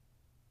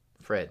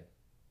 Fred,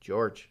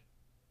 George,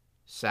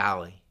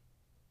 Sally,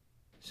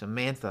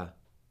 Samantha,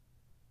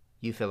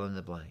 you fill in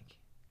the blank.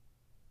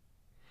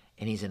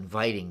 And he's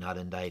inviting, not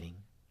indicting.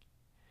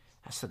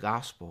 That's the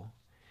gospel.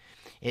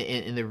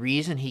 And the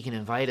reason he can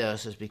invite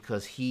us is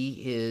because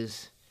he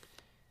is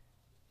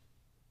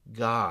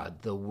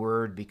God, the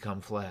Word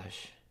become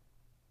flesh,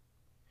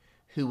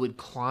 who would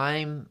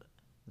climb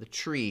the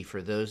tree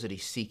for those that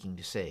he's seeking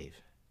to save,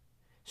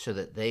 so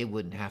that they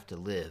wouldn't have to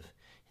live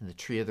in the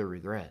tree of their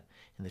regret,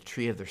 in the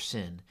tree of their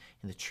sin,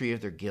 in the tree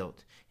of their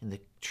guilt, in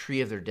the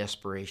tree of their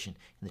desperation,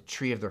 in the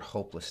tree of their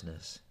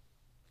hopelessness.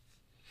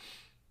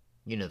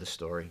 You know the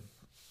story,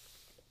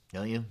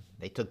 don't you?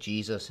 They took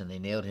Jesus and they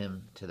nailed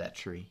him to that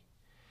tree.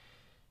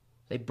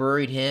 They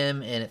buried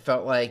him, and it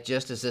felt like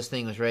just as this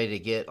thing was ready to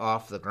get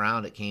off the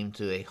ground, it came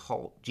to a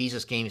halt.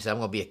 Jesus came and said, I'm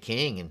going to be a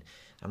king, and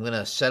I'm going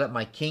to set up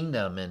my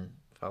kingdom, and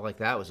it felt like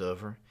that was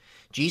over.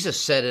 Jesus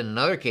said in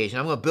another occasion,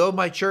 I'm going to build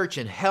my church,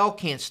 and hell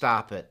can't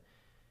stop it.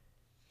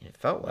 And it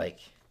felt like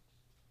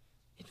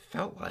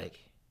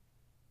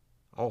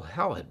all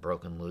hell had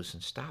broken loose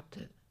and stopped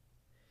it.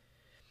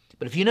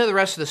 But if you know the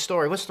rest of the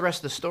story, what's the rest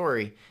of the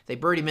story? They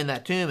buried him in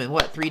that tomb, and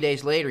 3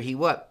 days later, he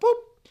what? Boop!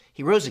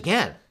 He rose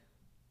again.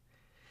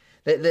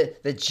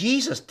 That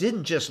Jesus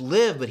didn't just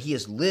live, but he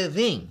is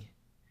living.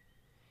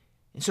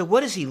 And so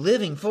what is he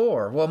living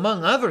for? Well,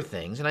 among other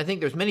things, and I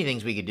think there's many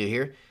things we could do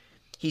here,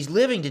 he's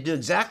living to do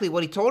exactly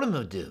what he told him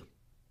to do.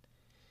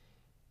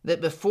 That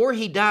before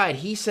he died,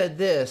 he said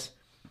this.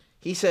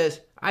 He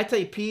says, I tell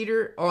you,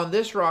 Peter, on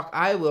this rock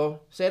I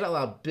will, say it out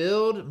loud,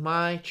 build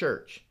my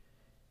church.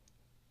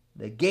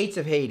 The gates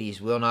of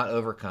Hades will not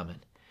overcome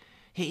it.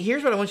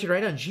 Here's what I want you to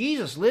write down.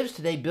 Jesus lives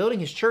today building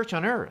his church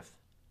on earth.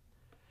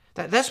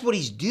 That's what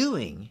he's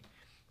doing.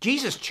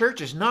 Jesus' church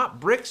is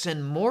not bricks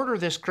and mortar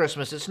this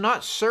Christmas. It's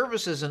not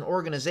services and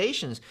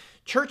organizations.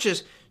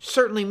 Churches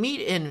certainly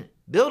meet in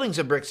buildings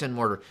of bricks and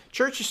mortar.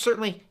 Churches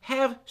certainly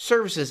have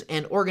services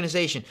and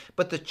organization.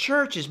 But the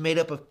church is made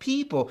up of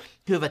people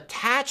who have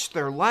attached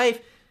their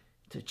life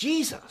to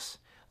Jesus.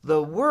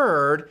 The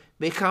Word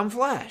become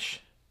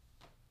flesh.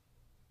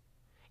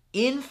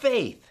 In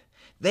faith,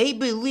 they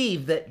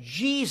believe that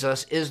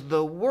Jesus is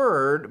the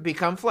Word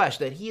become flesh,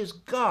 that he is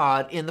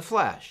God in the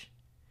flesh.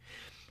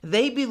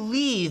 They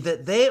believe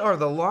that they are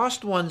the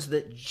lost ones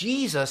that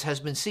Jesus has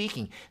been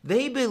seeking.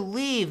 They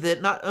believe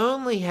that not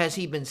only has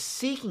he been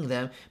seeking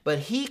them, but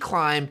he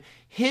climbed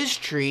his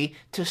tree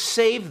to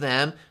save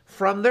them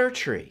from their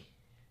tree.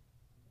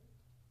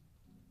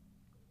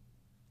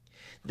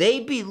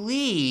 They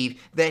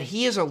believe that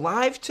he is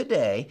alive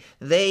today.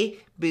 They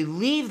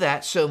believe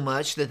that so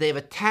much that they've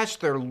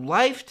attached their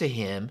life to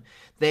him.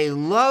 They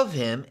love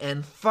him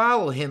and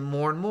follow him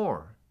more and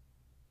more.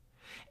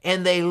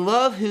 And they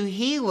love who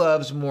he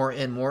loves more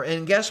and more.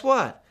 And guess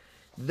what?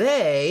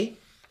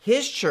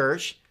 His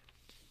church,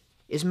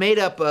 is made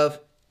up of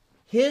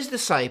his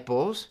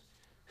disciples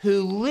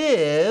who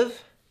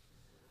live,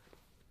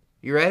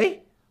 you ready?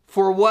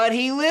 For what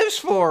he lives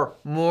for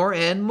more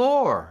and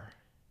more.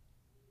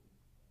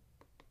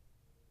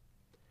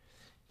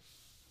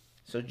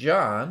 So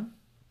John,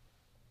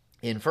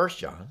 in 1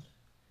 John,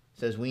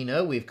 says, we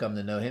know we've come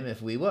to know him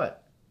if we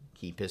what?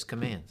 Keep his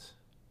commands.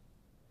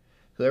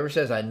 Whoever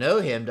says, I know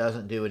him,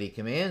 doesn't do what he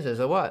commands is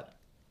a what?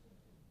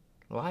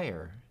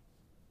 Liar.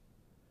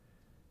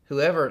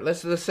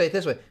 Let's say it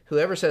this way.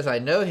 Whoever says, I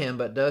know him,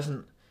 but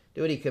doesn't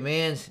do what he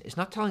commands is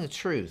not telling the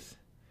truth.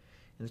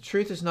 And the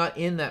truth is not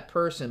in that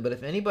person. But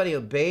if anybody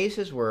obeys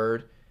his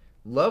word,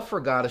 love for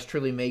God is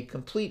truly made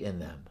complete in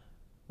them.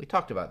 We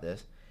talked about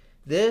this.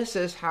 This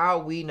is how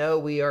we know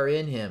we are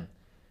in him.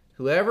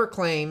 Whoever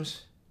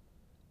claims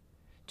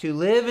to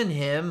live in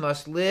him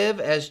must live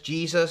as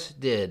Jesus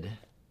did.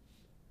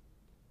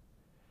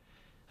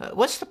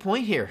 What's the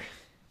point here?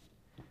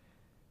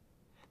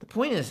 The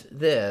point is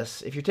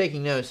this, if you're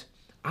taking notes,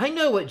 I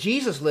know what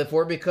Jesus lived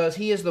for because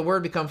he is the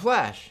Word become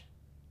flesh.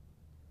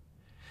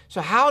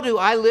 So how do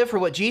I live for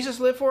what Jesus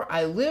lived for?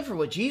 I live for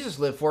what Jesus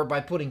lived for by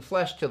putting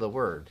flesh to the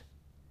Word.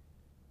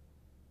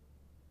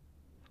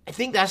 I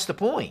think that's the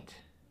point.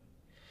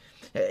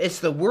 It's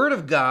the Word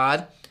of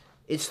God.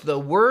 It's the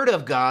Word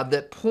of God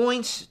that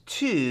points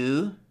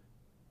to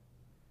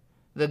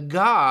the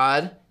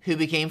God who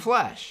became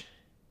flesh.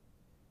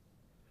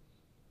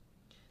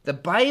 The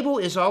Bible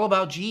is all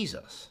about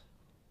Jesus.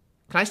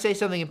 Can I say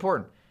something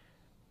important?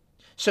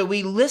 So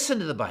we listen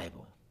to the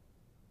Bible.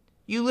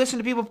 You listen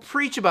to people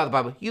preach about the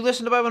Bible. You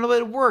listen to the Bible on the way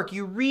to work.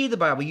 You read the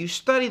Bible. You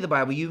study the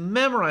Bible. You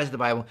memorize the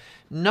Bible.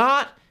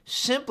 Not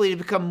simply to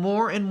become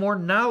more and more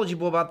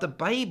knowledgeable about the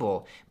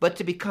Bible, but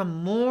to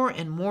become more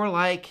and more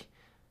like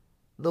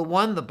the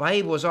one the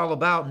Bible is all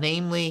about,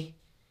 namely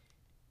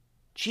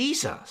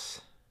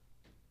Jesus.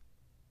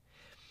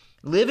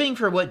 Living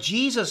for what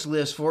Jesus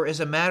lives for is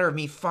a matter of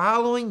me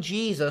following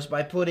Jesus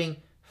by putting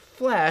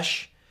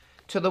flesh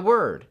to the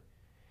Word.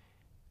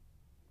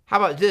 How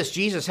about this?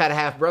 Jesus had a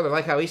half-brother,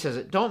 like how he says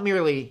it. Don't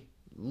merely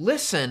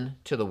listen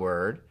to the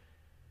Word,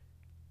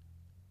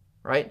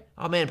 right?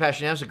 Oh man,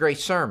 Pastor, that was a great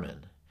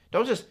sermon.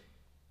 Don't just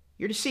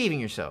You're deceiving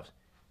yourselves.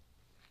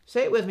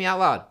 Say it with me out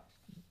loud.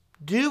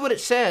 Do what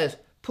it says.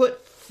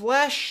 Put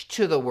flesh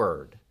to the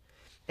word.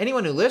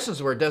 Anyone who listens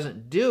to the word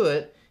doesn't do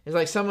it is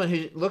like someone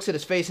who looks at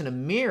his face in a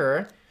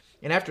mirror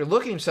and after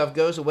looking at himself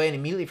goes away and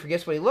immediately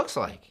forgets what he looks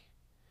like.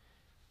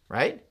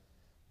 Right?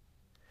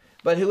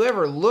 But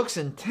whoever looks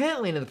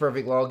intently into the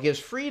perfect law gives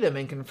freedom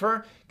and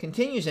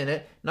continues in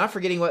it, not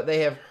forgetting what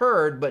they have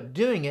heard, but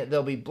doing it,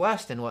 they'll be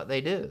blessed in what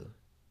they do.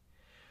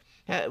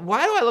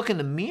 Why do I look in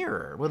the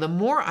mirror? Well, the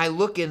more I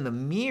look in the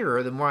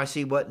mirror, the more I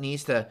see what I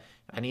need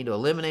to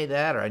eliminate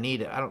that, or I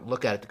don't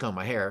look at it to comb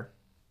my hair.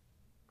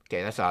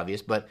 Okay, that's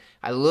obvious, but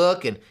I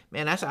look and,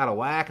 man, that's out of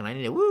whack, and I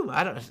need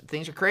to,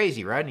 things are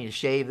crazy, right? I need to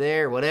shave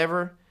there,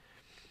 whatever.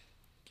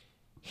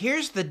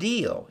 Here's the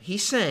deal.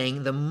 He's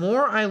saying the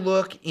more I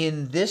look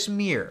in this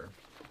mirror,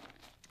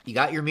 you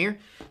got your mirror?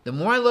 The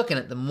more I look in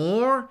it, the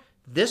more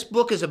this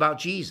book is about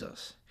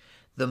Jesus.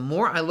 The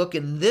more I look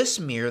in this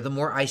mirror, the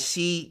more I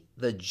see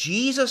the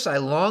Jesus I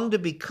long to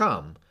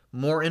become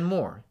more and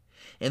more.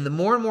 And the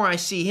more I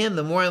see him,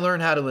 the more I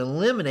learn how to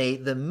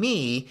eliminate the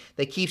me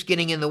that keeps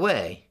getting in the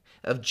way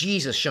of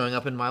Jesus showing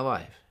up in my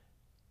life.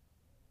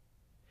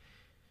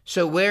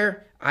 So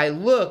where I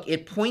look,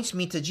 it points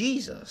me to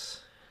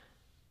Jesus.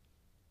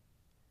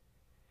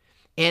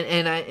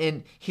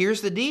 And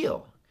here's the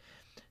deal.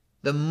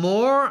 The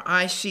more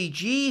I see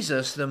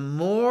Jesus, the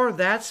more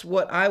that's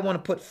what I want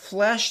to put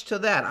flesh to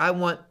that. I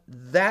want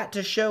that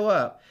to show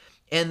up.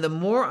 And the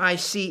more I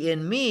see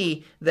in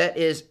me that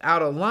is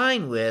out of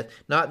line with,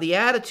 not the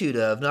attitude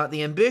of, not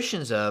the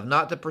ambitions of,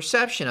 not the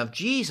perception of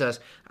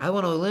Jesus, I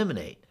want to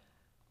eliminate.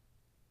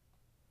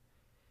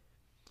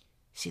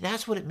 See,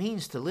 that's what it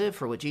means to live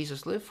for what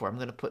Jesus lived for. I'm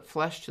going to put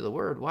flesh to the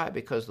Word. Why?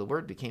 Because the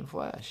Word became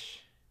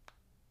flesh.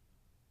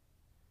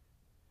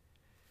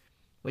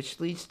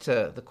 Which leads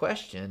to the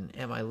question,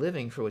 am I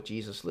living for what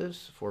Jesus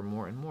lives for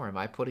more and more? Am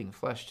I putting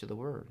flesh to the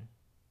Word?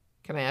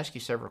 Can I ask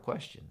you several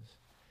questions?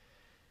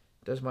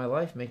 Does my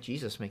life make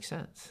Jesus make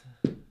sense?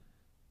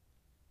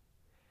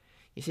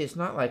 You see, it's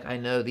not like I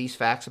know these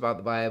facts about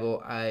the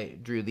Bible, I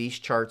drew these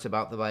charts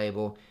about the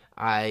Bible,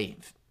 I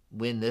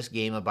win this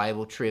game of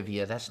Bible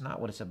trivia. That's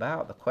not what it's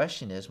about. The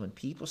question is, when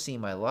people see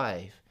my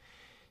life,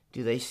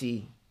 do they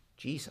see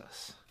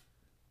Jesus?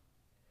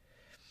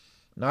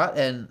 Not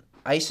an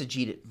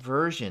eisegeted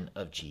version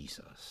of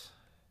Jesus.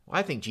 Well,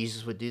 I think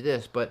Jesus would do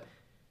this, but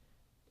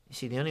you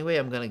see, the only way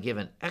I'm going to give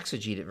an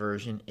exegeted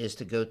version is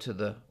to go to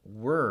the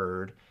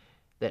Word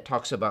that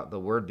talks about the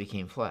Word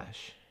became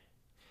flesh.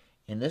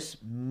 And this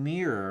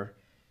mirror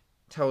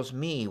tells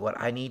me what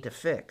I need to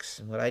fix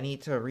and what I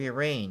need to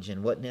rearrange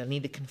and what I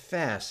need to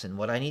confess and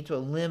what I need to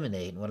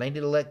eliminate and what I need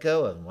to let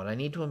go of and what I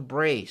need to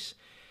embrace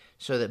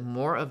so that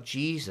more of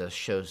Jesus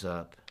shows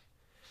up,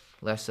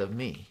 less of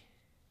me.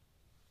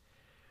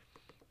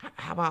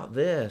 How about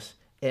this?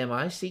 Am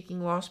I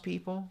seeking lost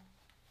people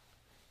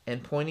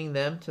and pointing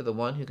them to the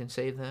one who can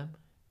save them?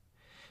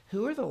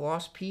 Who are the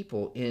lost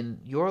people in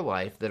your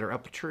life that are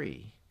up a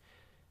tree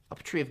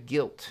of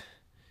guilt,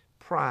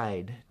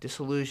 pride,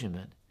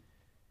 disillusionment,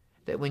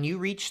 that when you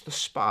reach the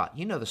spot,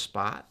 you know the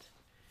spot,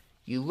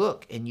 you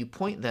look and you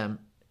point them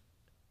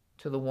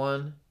to the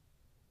one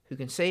who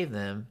can save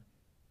them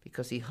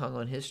because he hung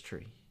on his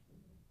tree?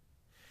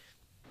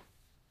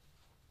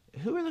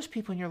 Who are those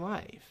people in your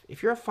life?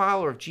 If you're a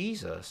follower of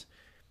Jesus,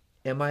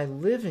 am I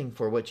living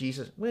for what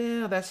Jesus...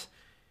 Well, that's...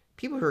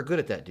 People who are good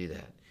at that do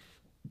that.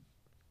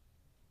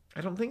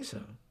 I don't think so.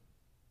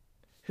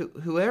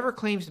 Whoever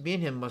claims to be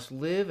in him must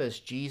live as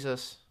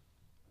Jesus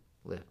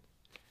lived.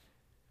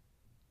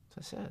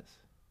 That's what it says.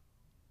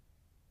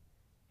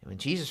 And when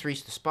Jesus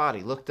reached the spot,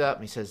 he looked up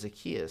and he says,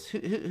 Zacchaeus,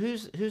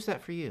 who's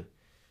that for you?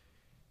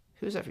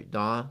 Who's that for you?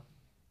 Don?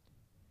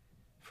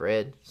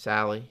 Fred?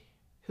 Sally?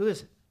 Who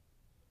is it?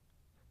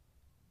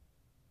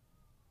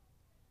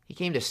 He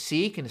came to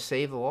seek and to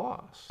save the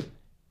lost.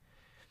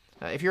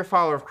 If you're a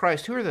follower of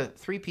Christ, who are the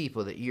 3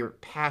 people that you're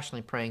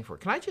passionately praying for?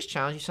 Can I just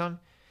challenge you some?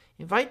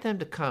 Invite them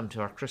to come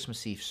to our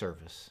Christmas Eve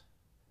service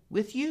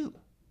with you.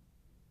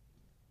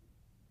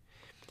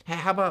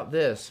 How about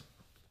this?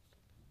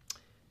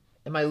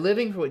 Am I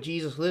living for what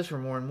Jesus lives for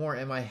more and more?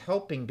 Am I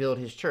helping build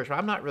his church? Well,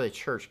 I'm not really a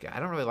church guy. I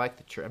don't really like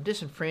the church. I'm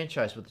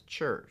disenfranchised with the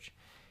church.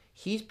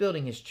 He's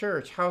building his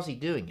church. How's he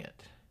doing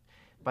it?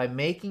 By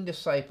making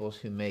disciples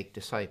who make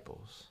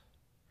disciples.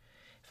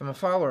 If I'm a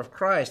follower of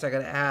Christ, I got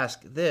to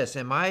ask this: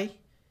 am I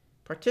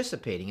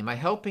participating? Am I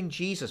helping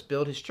Jesus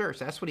build his church?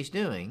 That's what he's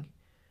doing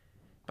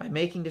by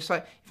making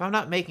disciples. If I'm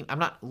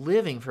not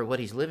living for what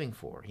he's living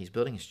for. He's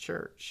building his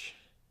church.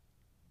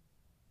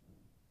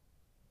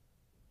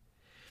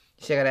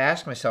 See, I got to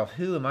ask myself,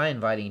 who am I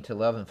inviting to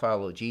love and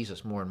follow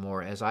Jesus more and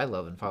more as I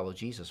love and follow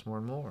Jesus more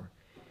and more?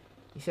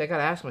 You see, I got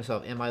to ask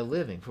myself, am I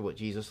living for what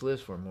Jesus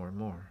lives for more and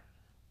more?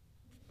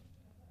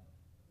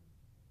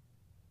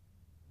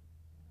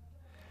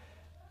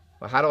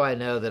 Well, how do I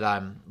know that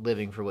I'm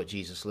living for what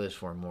Jesus lives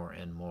for more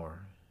and more?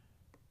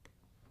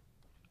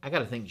 I got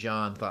to think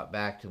John thought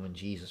back to when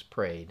Jesus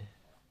prayed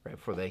right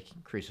before they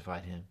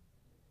crucified him.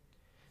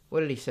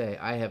 What did he say?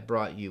 I have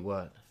brought you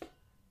what?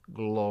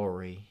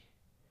 Glory.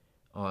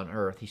 on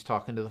earth. He's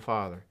talking to the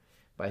Father.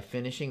 By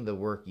finishing the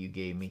work you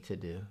gave me to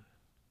do.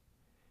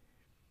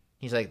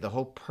 He's like, the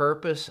whole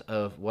purpose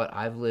of what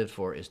I've lived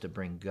for is to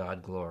bring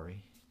God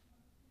glory.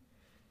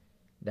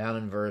 Down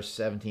in verse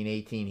 17,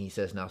 18, he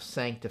says, now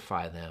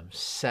sanctify them,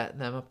 set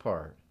them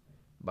apart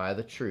by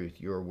the truth.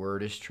 Your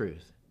word is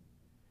truth.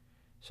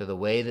 So the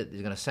way that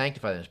he's going to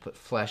sanctify them is put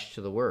flesh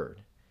to the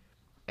word.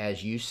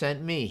 As you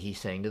sent me, he's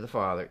saying to the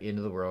Father,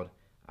 into the world,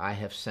 I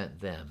have sent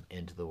them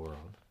into the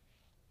world.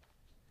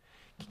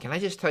 Can I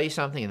just tell you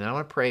something? And then I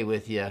want to pray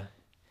with you.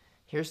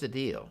 Here's the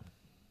deal.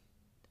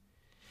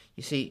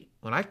 You see,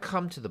 when I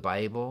come to the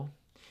Bible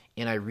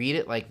and I read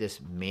it like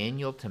this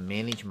manual to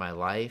manage my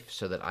life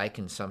so that I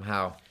can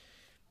somehow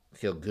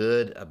feel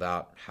good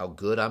about how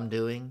good I'm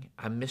doing,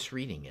 I'm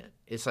misreading it.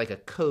 It's like a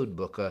code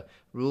book, a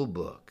rule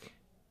book.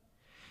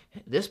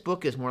 This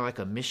book is more like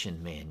a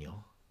mission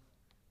manual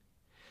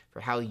for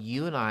how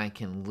you and I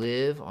can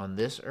live on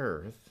this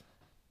earth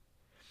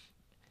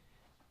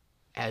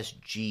as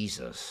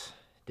Jesus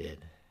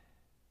did.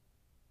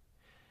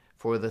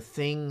 For the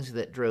things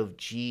that drove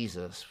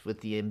Jesus, with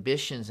the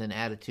ambitions and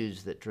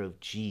attitudes that drove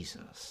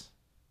Jesus.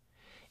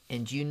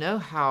 And you know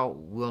how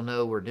we'll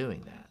know we're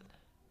doing that?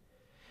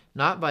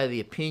 Not by the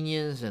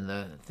opinions and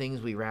the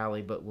things we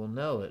rally, but we'll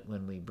know it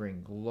when we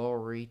bring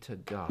glory to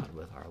God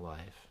with our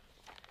life.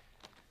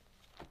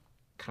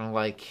 Kind of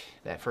like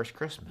that first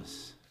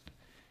Christmas.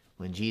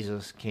 When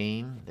Jesus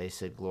came, they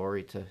said,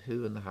 glory to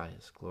who in the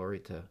highest? Glory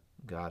to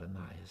God in the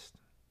highest.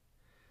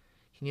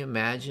 Can you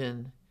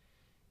imagine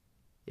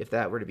if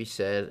that were to be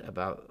said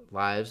about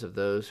lives of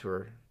those who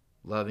are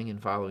loving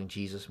and following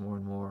Jesus more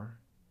and more?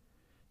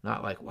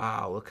 Not like,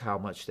 wow, look how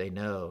much they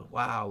know.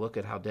 Wow, look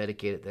at how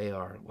dedicated they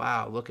are.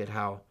 Wow, look at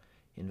how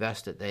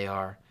invested they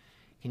are.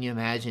 Can you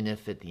imagine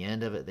if at the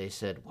end of it they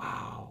said,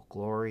 wow,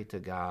 glory to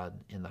God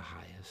in the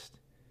highest.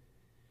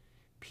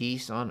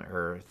 Peace on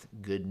earth,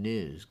 good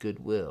news,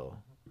 goodwill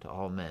to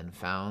all men,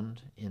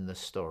 found in the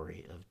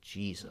story of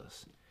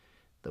Jesus,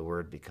 the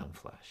Word become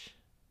flesh.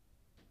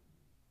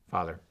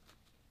 Father,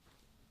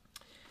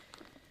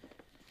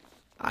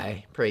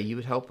 I pray you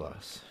would help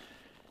us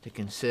to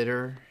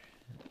consider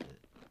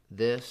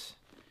this,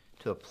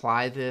 to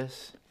apply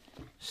this.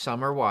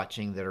 Some are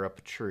watching that are up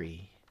a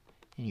tree,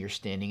 and you're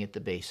standing at the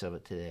base of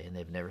it today, and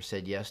they've never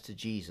said yes to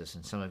Jesus.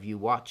 And some of you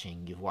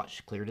watching, you've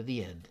watched clear to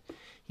the end.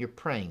 You're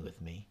praying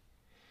with me.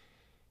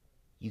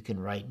 You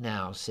can right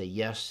now say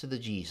yes to the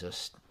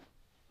Jesus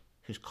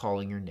who's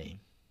calling your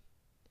name.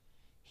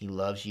 He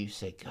loves you.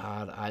 Say,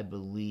 God, I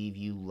believe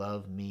you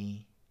love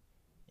me,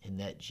 and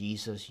that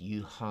Jesus,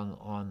 you hung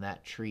on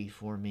that tree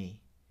for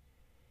me.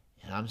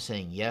 And I'm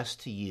saying yes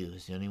to you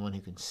as the only one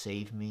who can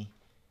save me.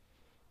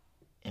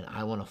 And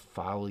I want to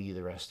follow you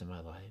the rest of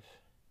my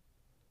life.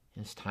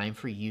 And it's time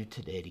for you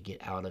today to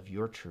get out of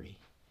your tree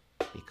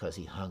because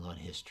he hung on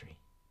his tree.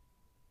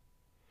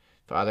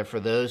 Father, for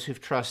those who've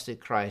trusted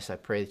Christ, I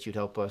pray that you'd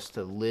help us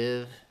to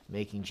live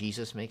making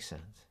Jesus make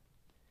sense.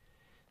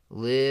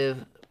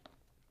 Live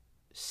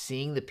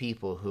seeing the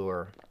people who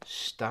are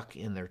stuck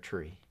in their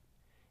tree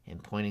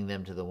and pointing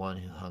them to the one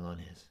who hung on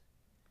his.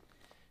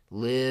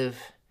 Live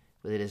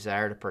with a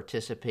desire to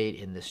participate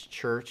in this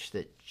church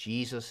that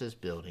Jesus is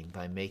building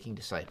by making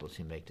disciples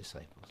who make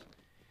disciples.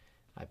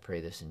 I pray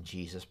this in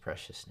Jesus'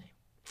 precious name.